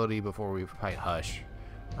possibility before we fight Hush.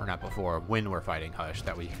 Or not before, when we're fighting Hush,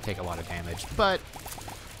 that we take a lot of damage. But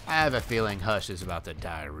I have a feeling Hush is about to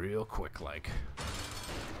die real quick, like.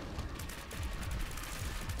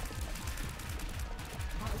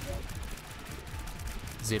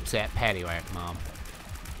 Zip zap paddywhack, mom.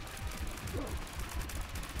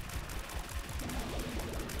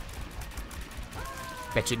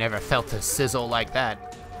 Bet you never felt a sizzle like that.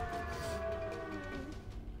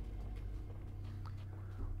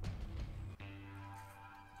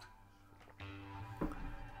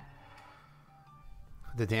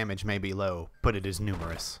 The damage may be low, but it is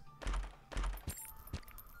numerous.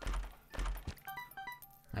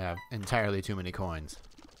 I have entirely too many coins.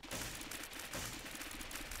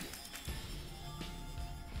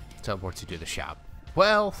 Teleports you to the shop.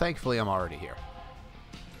 Well, thankfully I'm already here.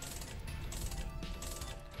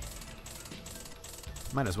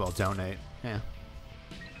 Might as well donate. Yeah.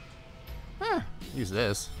 Use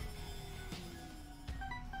this.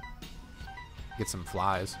 Get some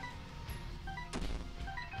flies.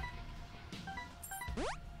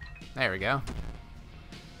 There we go.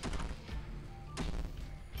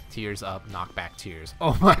 Tears up, knock back tears.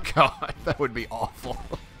 Oh my god, that would be awful.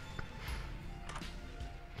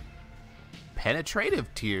 Penetrative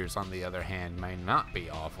tears, on the other hand, may not be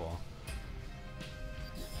awful.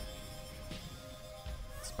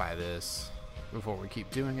 Let's buy this before we keep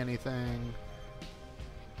doing anything.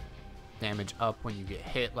 Damage up when you get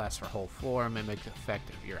hit, lasts for whole floor, mimic the effect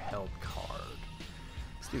of your held card.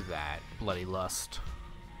 Let's do that. Bloody Lust.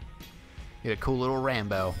 Get a cool little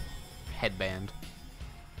Rambo headband.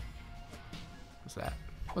 What's that?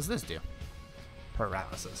 What's this do?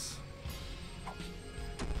 Paralysis.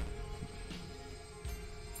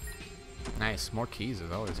 Nice. More keys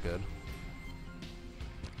is always good.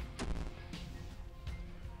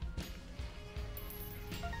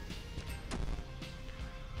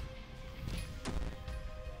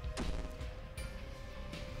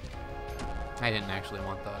 I didn't actually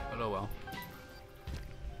want that, but oh well.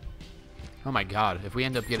 Oh my god, if we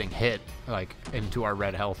end up getting hit, like, into our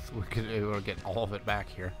red health, we could we'll get all of it back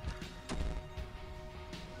here.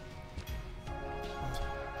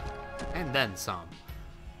 And then some.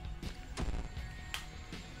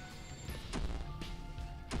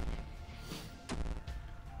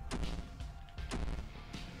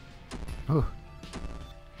 Ooh.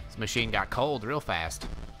 This machine got cold real fast.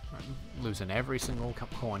 I'm losing every single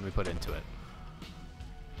coin we put into it.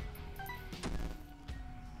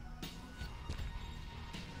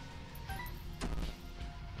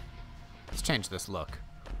 Let's change this look.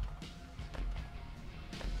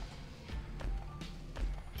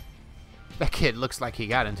 That kid looks like he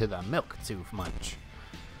got into the milk too much.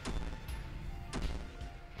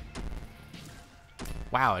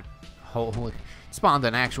 Wow, it holy spawned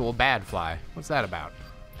an actual bad fly. What's that about?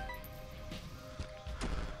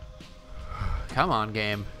 Come on,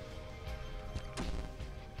 game.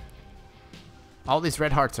 All these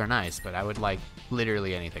red hearts are nice, but I would like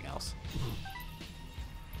literally anything else.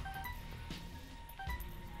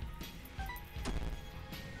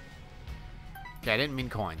 Okay, I didn't mean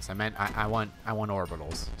coins. I meant I want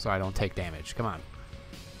orbitals, so I don't take damage. Come on.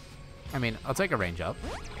 I mean, I'll take a range up.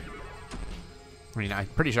 I mean, I'm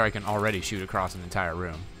pretty sure I can already shoot across an entire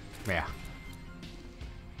room. Yeah.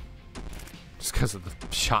 Just because of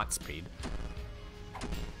the shot speed.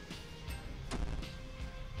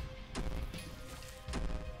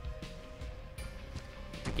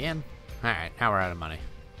 Again? Alright, now we're out of money.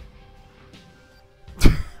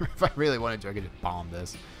 If I really wanted to, I could just bomb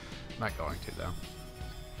this. I'm not going to, though.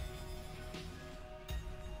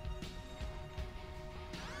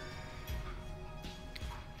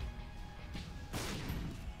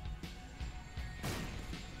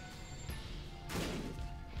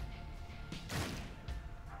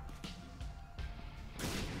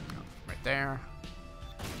 Right there.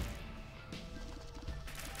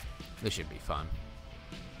 This should be fun.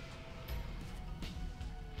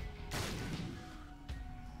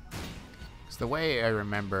 The way I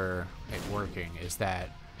remember it working is that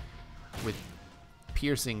with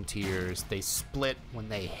piercing tears, they split when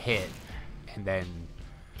they hit, and then,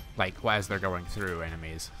 like, as they're going through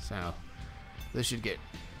enemies. So this should get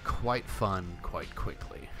quite fun quite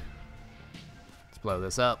quickly. Let's blow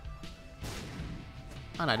this up.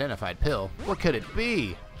 Unidentified pill. What could it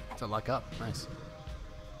be? It's a luck up. Nice.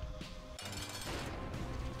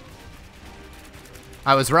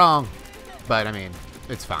 I was wrong, but I mean,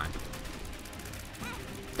 it's fine.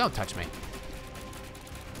 Don't touch me.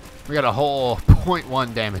 We got a whole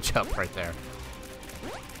 0.1 damage up right there.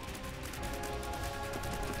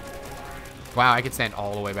 Wow, I could stand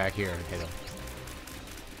all the way back here and hit him.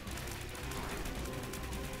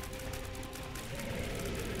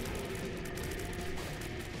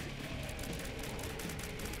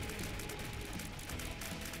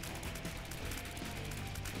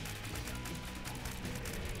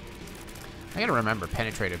 I gotta remember,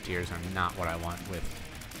 penetrative tears are not what I want with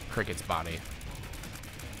Cricket's body.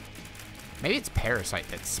 Maybe it's Parasite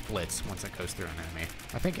that splits once it goes through an enemy.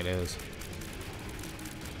 I think it is.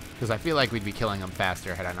 Because I feel like we'd be killing him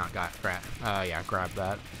faster had I not got grabbed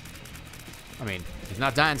that. I mean, he's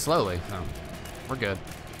not dying slowly, so we're good.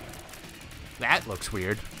 That looks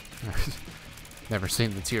weird. Never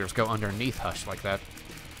seen the tears go underneath Hush like that.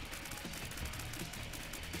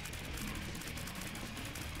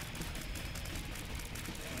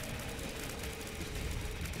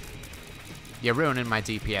 You're ruining my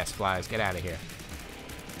DPS, flies. Get out of here.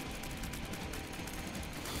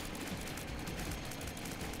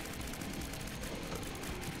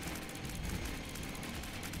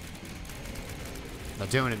 They're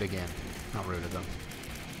doing it again. Not rude of them.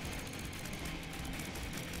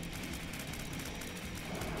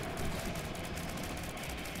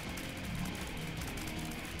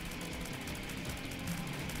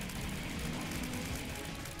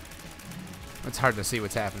 It's hard to see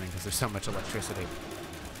what's happening because there's so much electricity.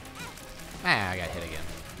 Ah, I got hit again.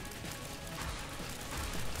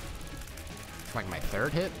 It's like my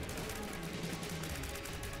third hit.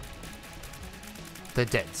 The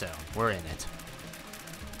dead zone. We're in it.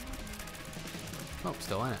 Oh,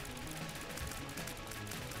 still in it.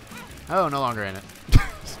 Oh, no longer in it.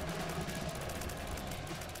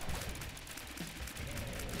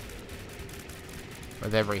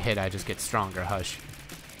 With every hit, I just get stronger, Hush.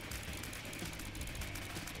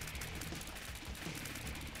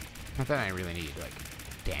 Not that I really need, like,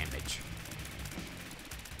 damage.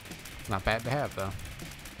 It's not bad to have, though.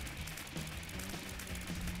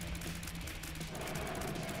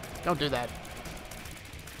 Don't do that.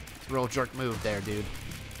 It's a real jerk move there, dude.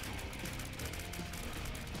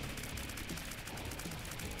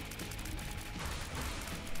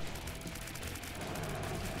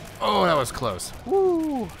 Oh, that was close.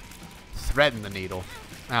 Woo! Threading the needle.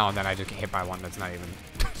 Oh, and then I just get hit by one that's not even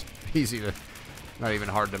easy to... Not even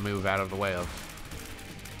hard to move out of the way of.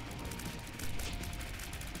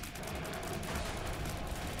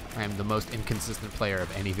 I am the most inconsistent player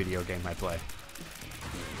of any video game I play.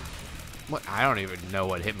 What? I don't even know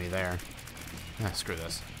what hit me there. Ah, screw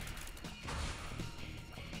this.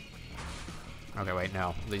 Okay, wait,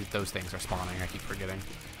 no. Those things are spawning. I keep forgetting.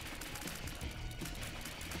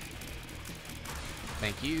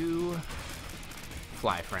 Thank you.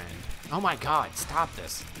 Fly friend. Oh my god, stop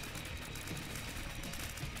this.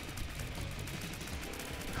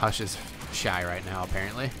 Hush is shy right now,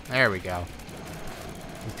 apparently. There we go.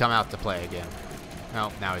 He's come out to play again.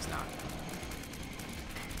 No, now he's not.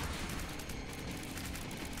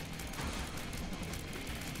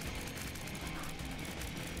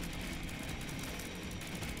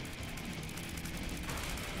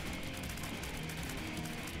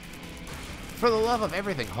 For the love of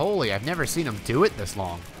everything holy, I've never seen him do it this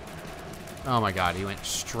long. Oh my god, he went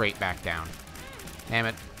straight back down. Damn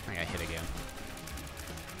it, I got hit again.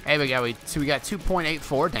 Hey, we got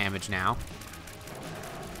 2.84 damage now.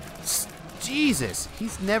 Jesus,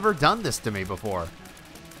 he's never done this to me before.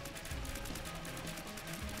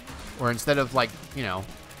 Or instead of, like, you know,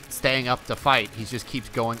 staying up to fight, he just keeps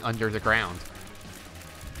going under the ground.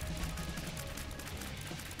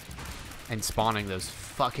 And spawning those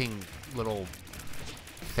fucking little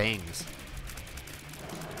things.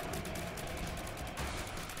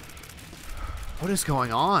 What is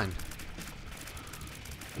going on?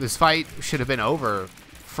 This fight should have been over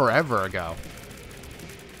forever ago.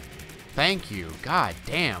 Thank you. God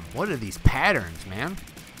damn. What are these patterns, man?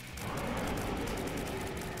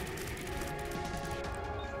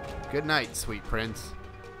 Good night, sweet prince.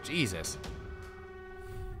 Jesus.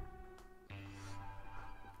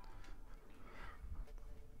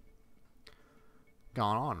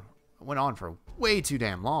 Gone on. Went on for way too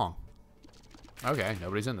damn long. Okay,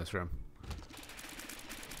 nobody's in this room.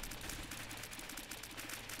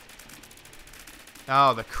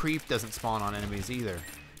 Oh, the creep doesn't spawn on enemies either.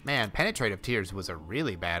 Man, penetrative tears was a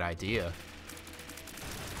really bad idea.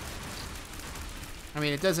 I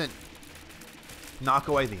mean, it doesn't knock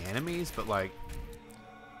away the enemies, but like...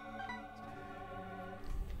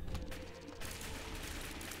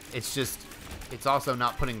 It's just... It's also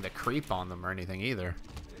not putting the creep on them or anything either.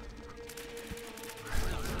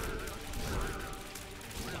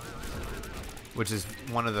 Which is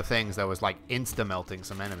one of the things that was like insta-melting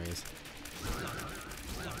some enemies.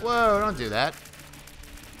 Whoa, don't do that.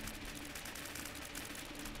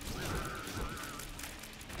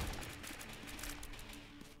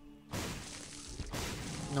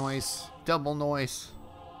 Noise. Double noise.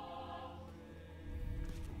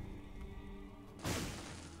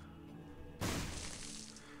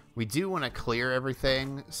 We do want to clear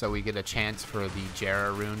everything so we get a chance for the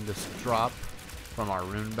Jera rune to drop from our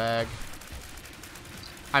rune bag.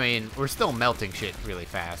 I mean, we're still melting shit really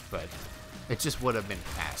fast, but it just would have been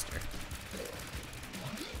faster.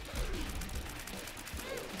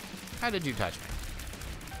 How did you touch me?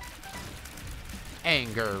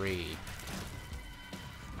 Angry.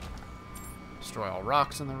 Destroy all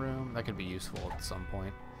rocks in the room. That could be useful at some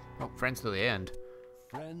point. Oh, friends till the end.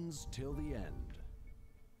 Friends till the end.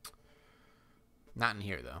 Not in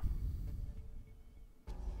here, though.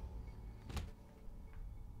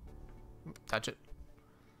 Touch it.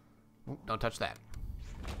 Ooh, don't touch that.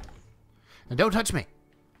 And don't touch me.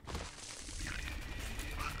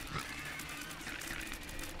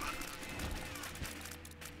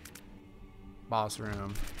 Boss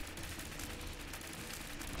room.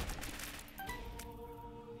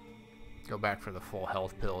 Go back for the full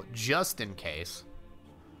health pill, just in case.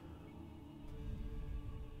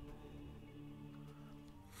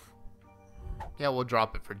 Yeah, we'll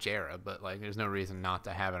drop it for Jera, but like, there's no reason not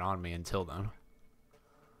to have it on me until then.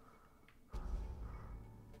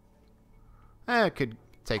 It could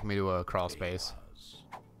take me to a crawl space.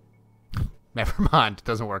 Never mind, it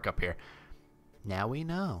doesn't work up here. Now we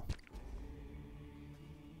know.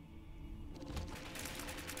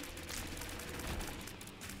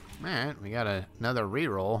 Alright, we got another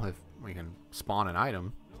reroll if we can spawn an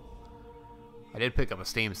item. I did pick up a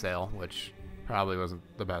Steam sale, which probably wasn't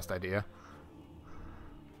the best idea.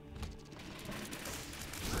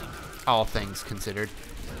 All things considered.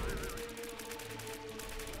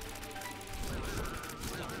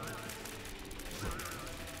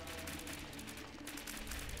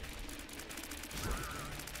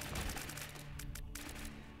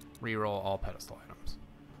 Reroll all pedestal items.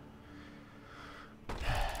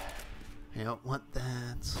 You don't want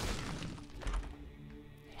that.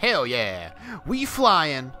 Hell yeah! We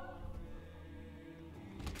flying!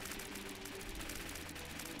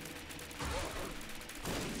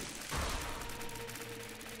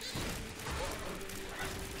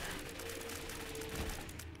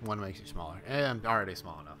 One makes you smaller. I'm already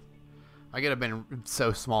small enough. I could have been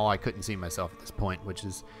so small I couldn't see myself at this point, which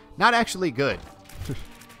is not actually good.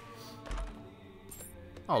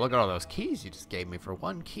 Oh, look at all those keys you just gave me for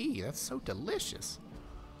one key. That's so delicious.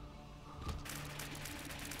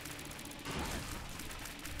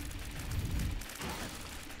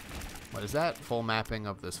 What is that? Full mapping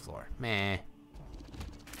of this floor. Meh.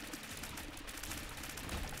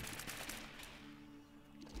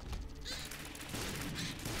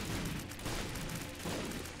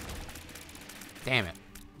 Damn it.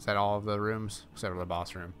 Is that all of the rooms? Except for the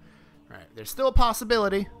boss room. Alright, there's still a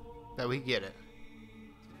possibility that we get it.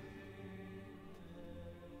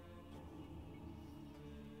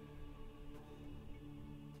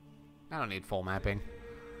 I don't need full mapping.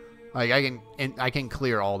 Like, I can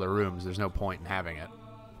clear all the rooms. There's no point in having it.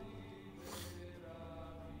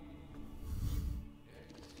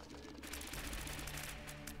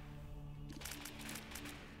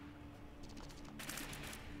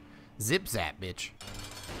 Zip zap, bitch.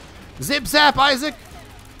 Zip zap, Isaac!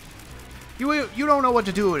 You don't know what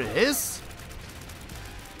to do with this?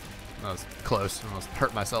 That was close. I almost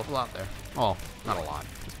hurt myself a lot there. Well, not a lot.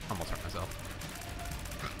 Just almost hurt myself.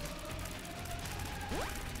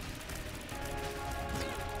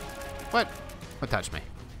 What? What touched me?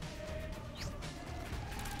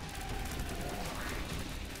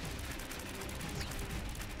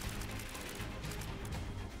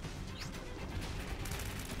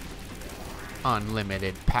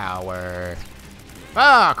 Unlimited power.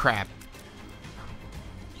 Ah, crap.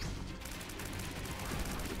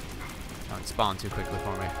 Don't spawn too quickly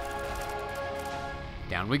for me.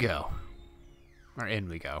 Down we go. Or in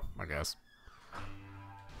we go, I guess.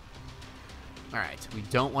 Alright, we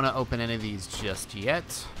don't want to open any of these just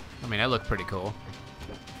yet. I mean, that looked pretty cool.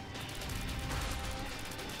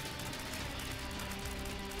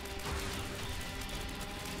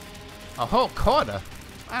 A whole quarter?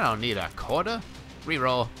 I don't need a quarter.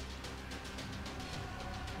 Reroll.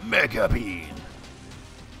 Mega Bean.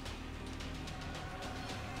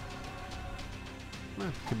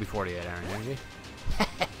 Could be 48 iron energy.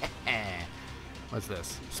 What's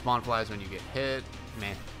this? Spawn flies when you get hit.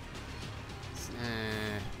 Meh.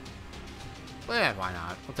 Yeah, why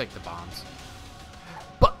not? We'll take the bombs.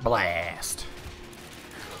 Butt blast.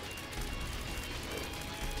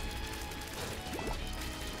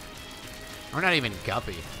 We're not even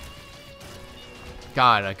Guppy.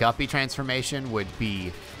 God, a Guppy transformation would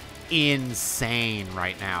be insane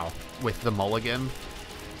right now with the mulligan.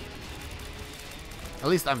 At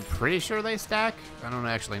least I'm pretty sure they stack. I don't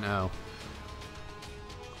actually know.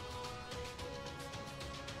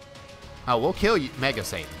 Oh, we'll kill you, Mega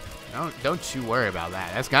Satan. Don't you worry about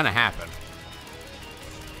that. That's gonna happen.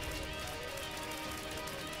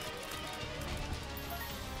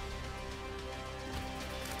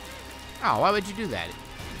 Oh, why would you do that?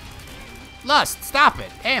 Lust, stop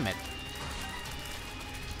it. Damn it.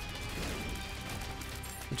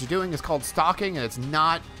 What you're doing is called stalking, and it's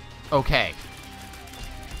not okay.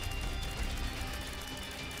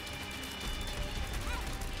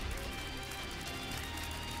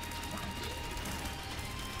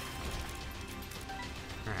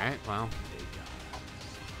 Alright, well.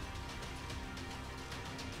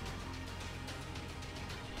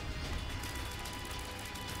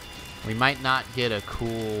 We might not get a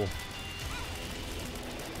cool...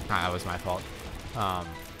 Ah, that was my fault.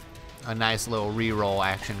 A nice little reroll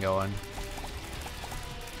action going.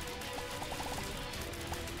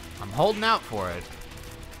 I'm holding out for it.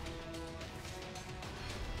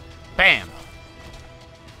 Bam!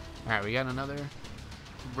 Alright, we got another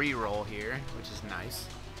reroll here, which is nice.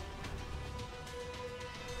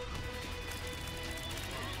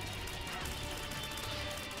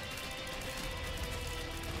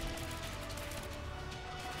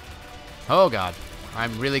 Oh god,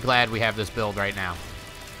 I'm really glad we have this build right now.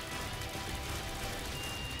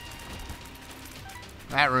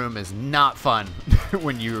 That room is not fun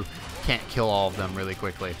when you can't kill all of them really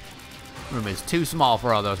quickly. Room is too small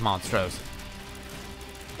for all those monstros.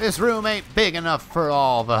 This room ain't big enough for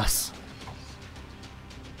all of us.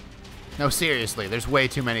 No, seriously, there's way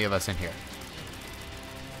too many of us in here.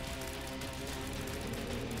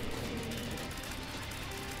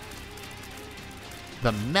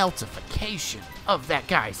 The meltification of that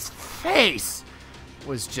guy's face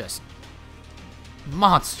was just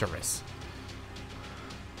monstrous.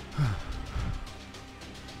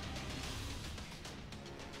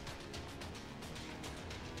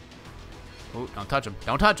 Oh, don't touch him.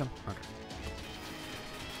 Don't touch him. Okay.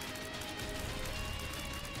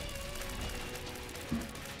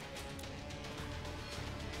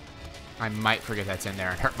 I might forget that's in there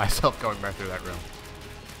and hurt myself going back through that room.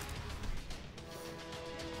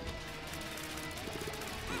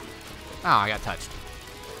 Oh, I got touched.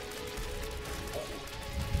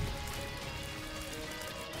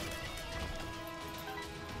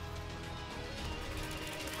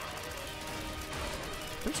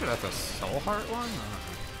 Pretty sure that's a soul heart one.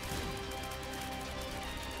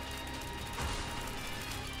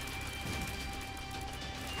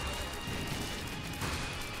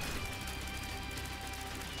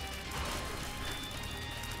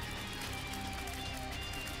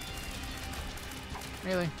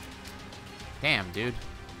 Really? Damn, dude.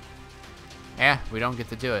 Yeah, we don't get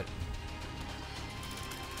to do it.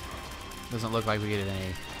 Doesn't look like we get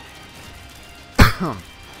any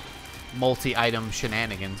multi-item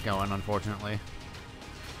shenanigans going, unfortunately.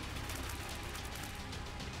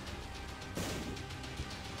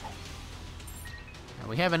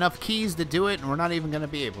 We have enough keys to do it, and we're not even going to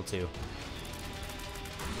be able to.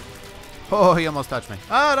 Oh, he almost touched me.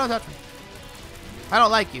 Oh, don't touch me. I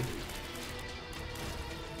don't like you.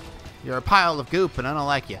 You're a pile of goop, and I don't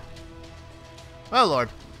like you. Oh, Lord.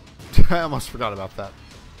 I almost forgot about that.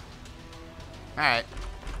 Alright.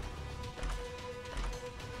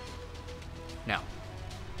 No.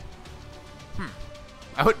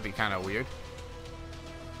 That would be kind of weird.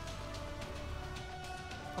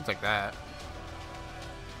 I'll take that.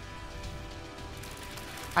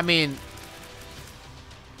 I mean,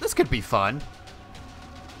 this could be fun.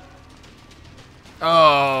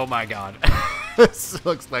 Oh my god. This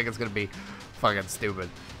looks like it's gonna be fucking stupid.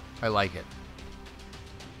 I like it.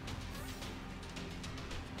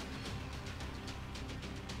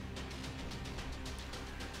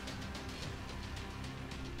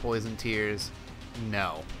 Poison Tears.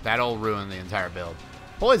 No. That'll ruin the entire build.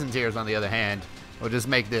 Poison Tears, on the other hand, will just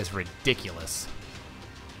make this ridiculous.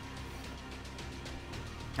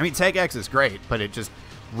 I mean, Take X is great, but it just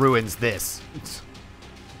ruins this.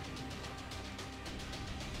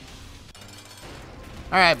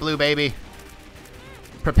 Alright, Blue Baby.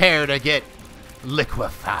 Prepare to get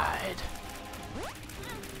liquefied.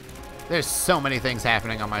 There's so many things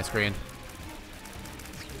happening on my screen.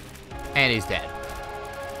 And he's dead.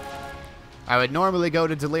 I would normally go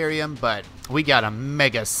to Delirium, but we got a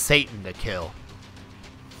Mega Satan to kill.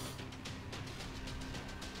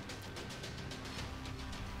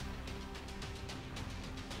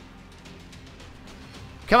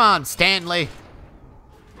 Come on, Stanley.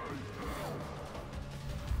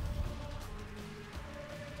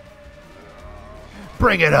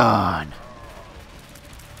 Bring it on.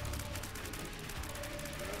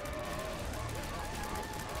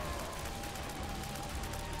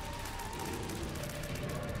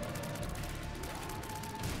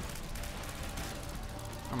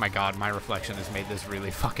 Oh my god, my reflection has made this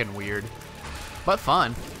really fucking weird. But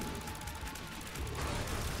fun.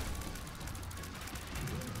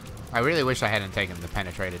 I really wish I hadn't taken the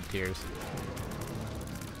penetrated tears.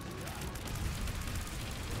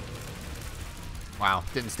 Wow,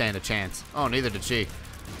 didn't stand a chance. Oh, neither did she.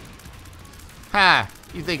 Ha!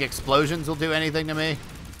 You think explosions will do anything to me?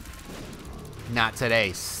 Not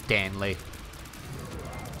today, Stanley.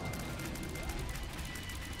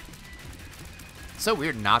 So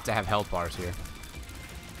weird not to have health bars here.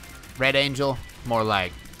 Red Angel, more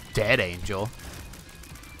like Dead Angel.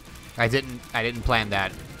 I didn't plan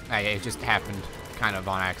that. It just happened kind of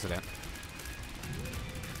on accident.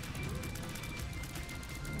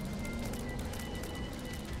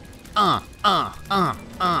 Oh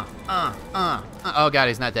god,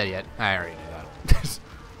 he's not dead yet. I already knew that.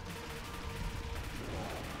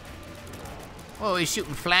 Oh, he's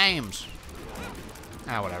shooting flames.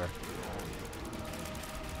 Ah, whatever.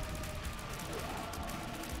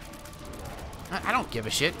 I don't give a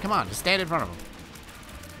shit. Come on, just stand in front of him.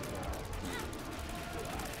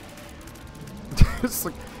 It's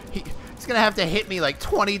like, he's gonna have to hit me like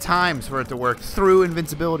 20 times for it to work through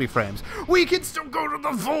invincibility frames. We can still go to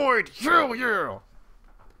the void! Hell yeah!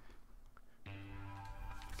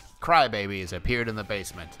 Crybaby has appeared in the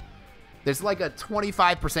basement. There's like a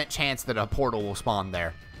 25% chance that a portal will spawn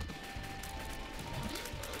there.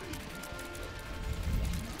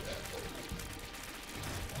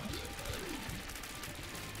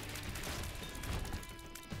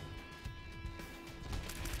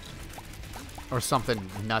 Or something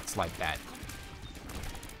nuts like that.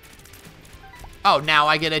 Oh, now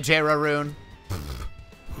I get a Jera rune.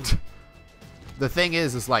 The thing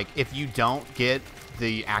is like, if you don't get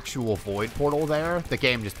the actual void portal there, the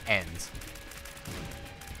game just ends.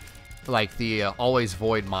 Like, the Always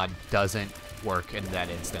Void mod doesn't work in that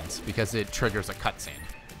instance because it triggers a cutscene.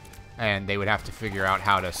 And they would have to figure out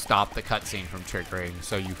how to stop the cutscene from triggering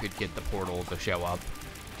so you could get the portal to show up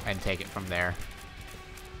and take it from there.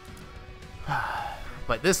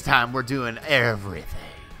 But this time we're doing everything.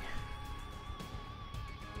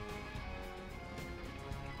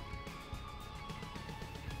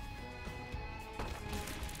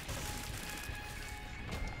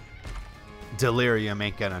 Delirium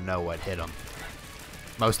ain't gonna know what hit him.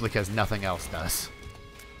 Mostly because nothing else does.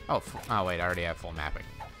 Oh, wait, I already have full mapping.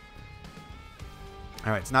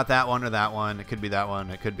 Alright, it's not that one or that one. It could be that one.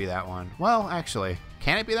 It could be that one. Well, actually,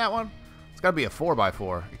 can it be that one? It's gotta be a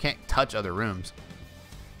 4x4. You can't touch other rooms.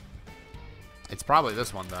 It's probably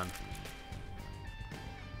this one, then.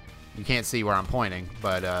 You can't see where I'm pointing,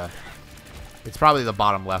 but it's probably the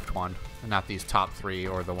bottom left one, and not these top three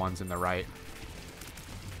or the ones in the right.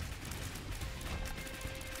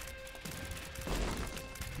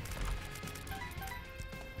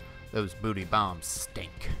 Those booty bombs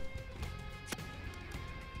stink.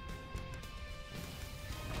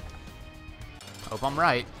 Hope I'm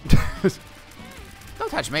right. Don't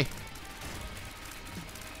touch me.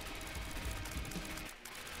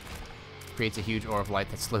 Creates a huge aura of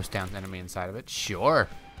light that slows down the enemy inside of it. Sure.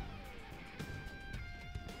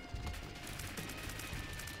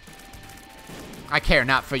 I care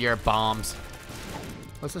not for your bombs.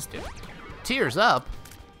 What's this do? Tears up?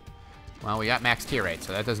 Well, we got max tear rate,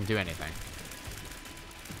 so that doesn't do anything.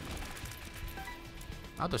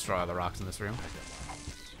 I'll destroy all the rocks in this room.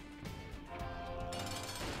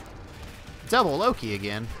 Double Loki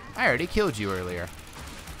again. I already killed you earlier.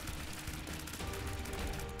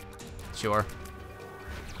 Sure.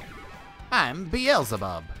 I'm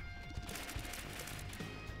Beelzebub.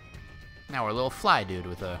 Now we're a little fly dude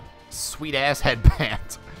with a sweet-ass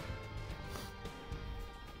headband.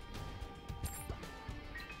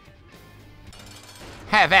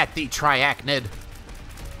 Have at thee, Triachnid.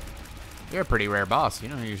 You're a pretty rare boss. You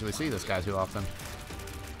don't usually see this guy too often.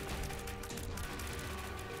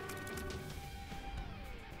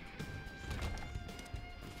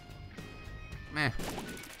 Meh.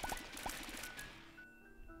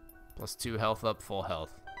 Plus 2 health up, full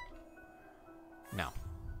health. No.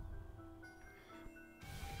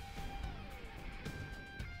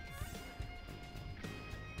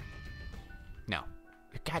 No.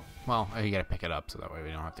 God, well, you gotta pick it up so that way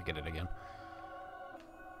we don't have to get it again.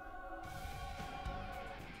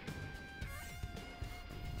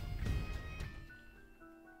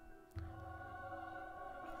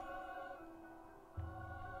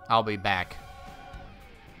 I'll be back.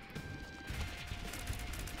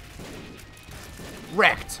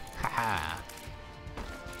 Wrecked! Haha.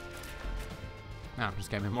 No, just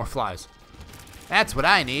gave me more flies. That's what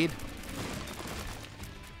I need.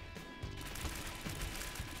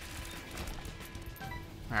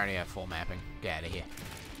 I already have full mapping. Get out of here.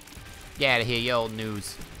 Get out of here, you old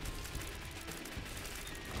news.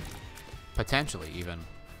 Potentially even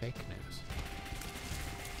fake news.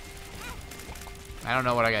 I don't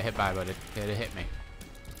know what I got hit by, but it hit me.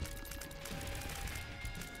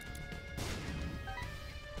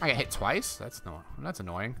 I got hit twice? That's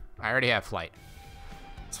annoying. I already have flight.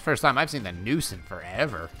 It's the first time I've seen the noose in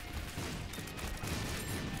forever.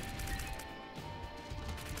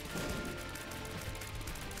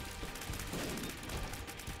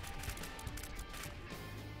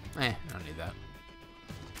 I don't need that.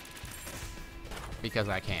 Because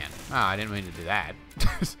I can. Oh, I didn't mean to do that.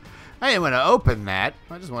 I didn't want to open that.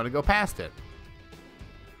 I just wanted to go past it.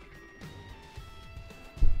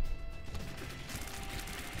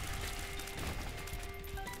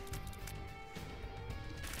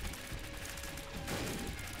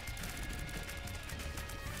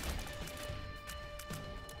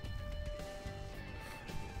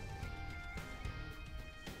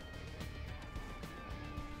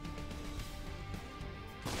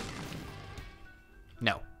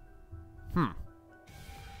 No.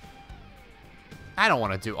 I don't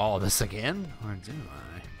want to do all this again, or do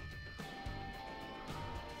I?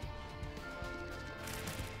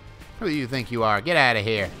 Who do you think you are? Get out of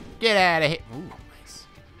here. Get out of here. Ooh, nice.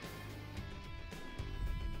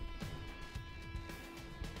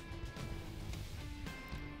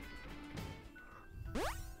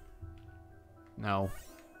 No.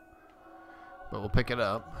 But we'll pick it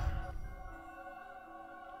up.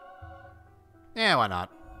 Yeah, why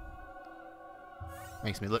not?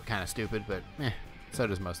 Makes me look kind of stupid, but so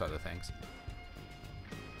does most other things.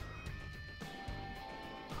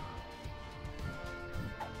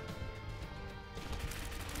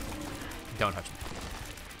 Don't touch me.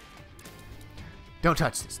 Don't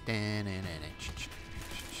touch this. I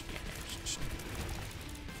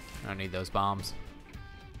don't need those bombs.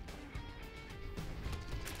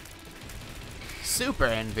 Super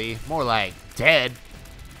envy. More like dead.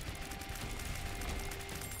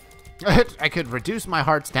 I could reduce my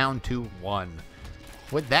hearts down to 1.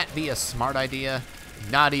 Would that be a smart idea?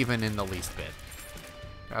 Not even in the least bit.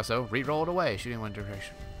 Also, re-roll it away. Shooting one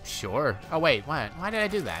direction. Sure. Oh, wait. Why did I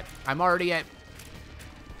do that? I'm already at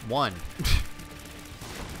 1.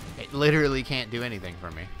 It literally can't do anything for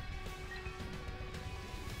me.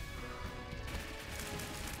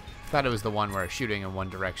 Thought it was the one where shooting in one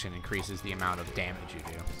direction increases the amount of damage you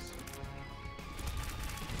do.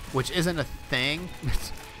 Which isn't a thing.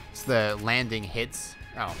 It's the landing hits.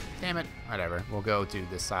 Oh, damn it. Whatever. We'll go to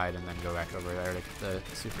this side and then go back over there to the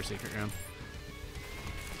super secret room.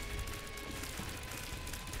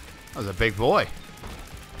 That was a big boy.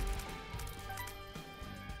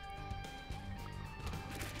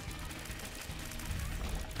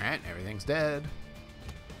 Alright, everything's dead.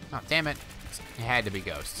 Oh, damn it. It had to be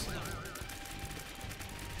ghosts.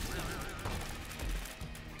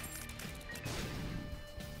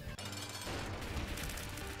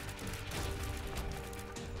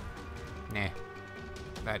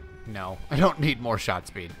 No. I don't need more shot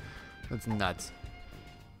speed. That's nuts.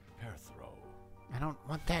 Hair throw. I don't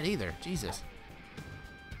want that either. Jesus.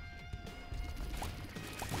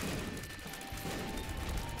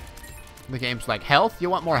 The game's like, health? You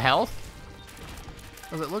want more health?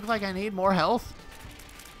 Does it look like I need more health?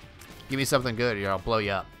 Give me something good or I'll blow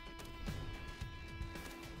you up.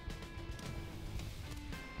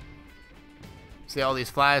 See all these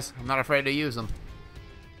flies? I'm not afraid to use them.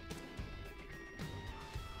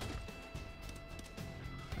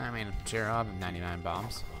 I mean, sure, I'll have 99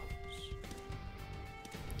 bombs.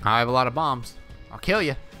 I have a lot of bombs. I'll kill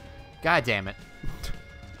you. God damn it.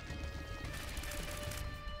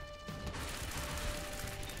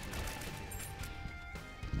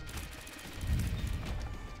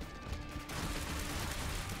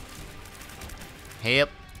 Yep.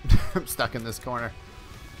 I'm stuck in this corner.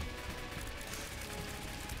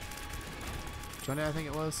 Which one did I think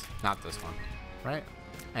it was? Not this one, right?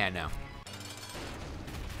 Yeah, no.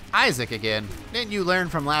 Isaac again. Didn't you learn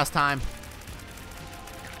from last time?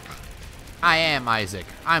 I am Isaac.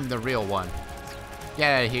 I'm the real one.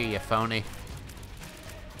 Get out of here, you phony.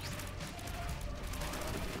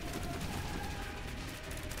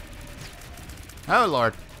 Oh,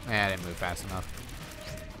 Lord. Yeah, I didn't move fast enough.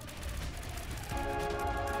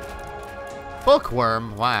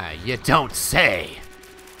 Bookworm? Why, you don't say.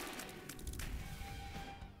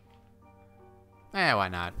 Eh, why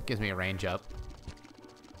not? Gives me a range up.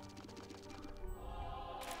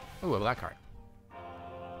 Ooh, a black heart.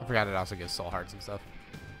 I forgot it also gives soul hearts and stuff.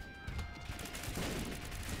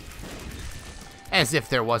 As if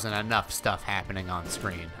there wasn't enough stuff happening on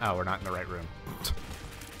screen. Oh, we're not in the right room.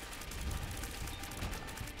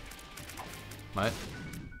 What?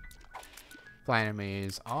 Fly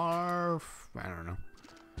enemies are... I don't know.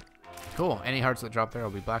 Cool. Any hearts that drop there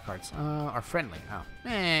will be black hearts. Are friendly. Oh.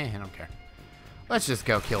 I don't care. Let's just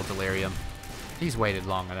go kill Delirium. He's waited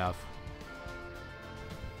long enough.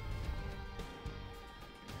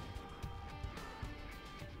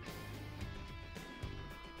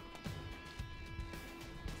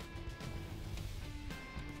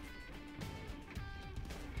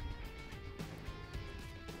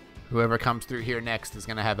 Whoever comes through here next is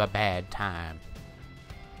gonna have a bad time.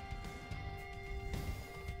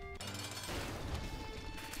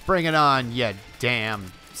 Bring it on, you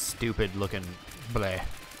damn stupid looking bleh.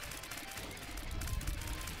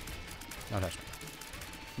 No touch me.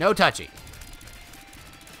 No touchy.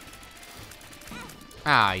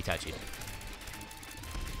 Ah, he touched.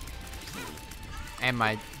 And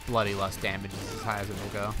my bloody lust damage is as high as it will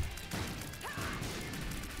go.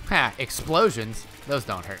 Ha, explosions. Those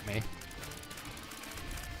don't hurt me.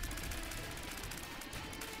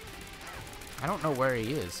 I don't know where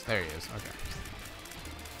he is. There he is. Okay.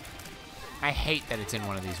 I hate that it's in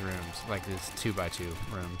one of these rooms, like these 2x2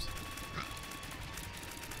 rooms.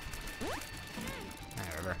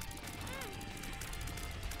 Whatever.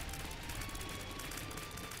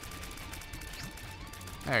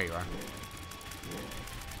 There you are.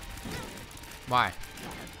 Why?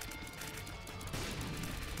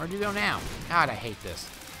 Where'd you go now? God, I hate this.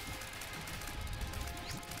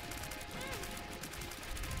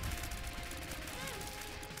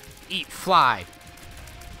 Eat fly.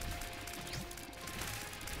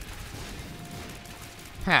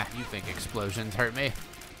 Ha, you think explosions hurt me?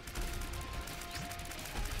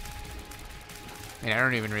 I mean, I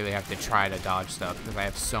don't even really have to try to dodge stuff because I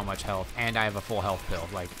have so much health and I have a full health pill.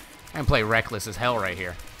 Like, I can play reckless as hell right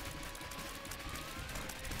here.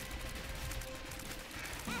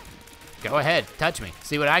 Go ahead, touch me.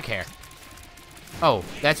 See what I care. Oh,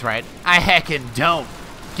 that's right. I heckin' don't.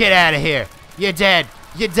 Get out of here. You're dead.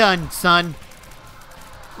 You're done, son.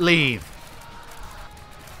 Leave.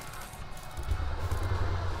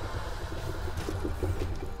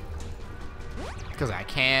 Because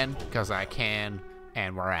I can,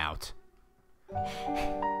 and we're out.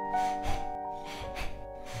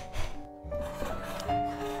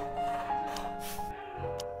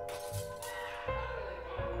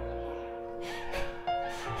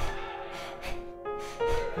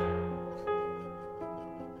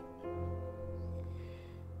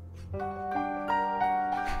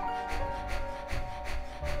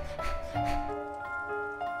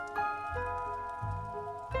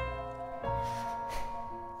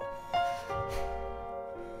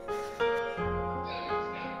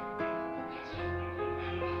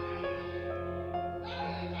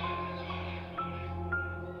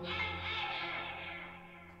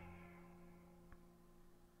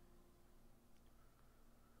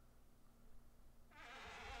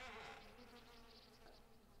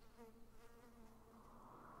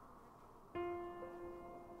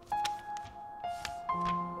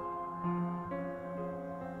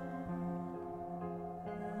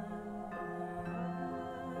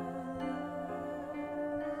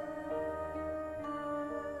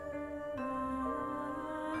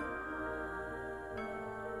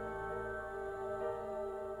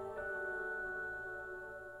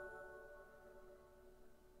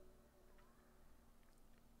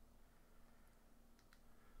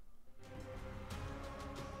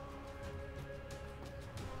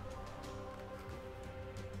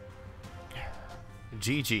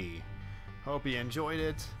 GG. Hope you enjoyed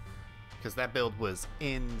it, because that build was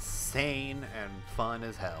insane and fun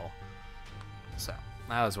as hell. So,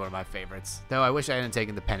 that was one of my favorites. Though I wish I hadn't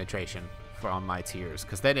taken the penetration on my tiers,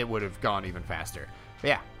 because then it would have gone even faster. But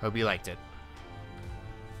yeah, hope you liked it.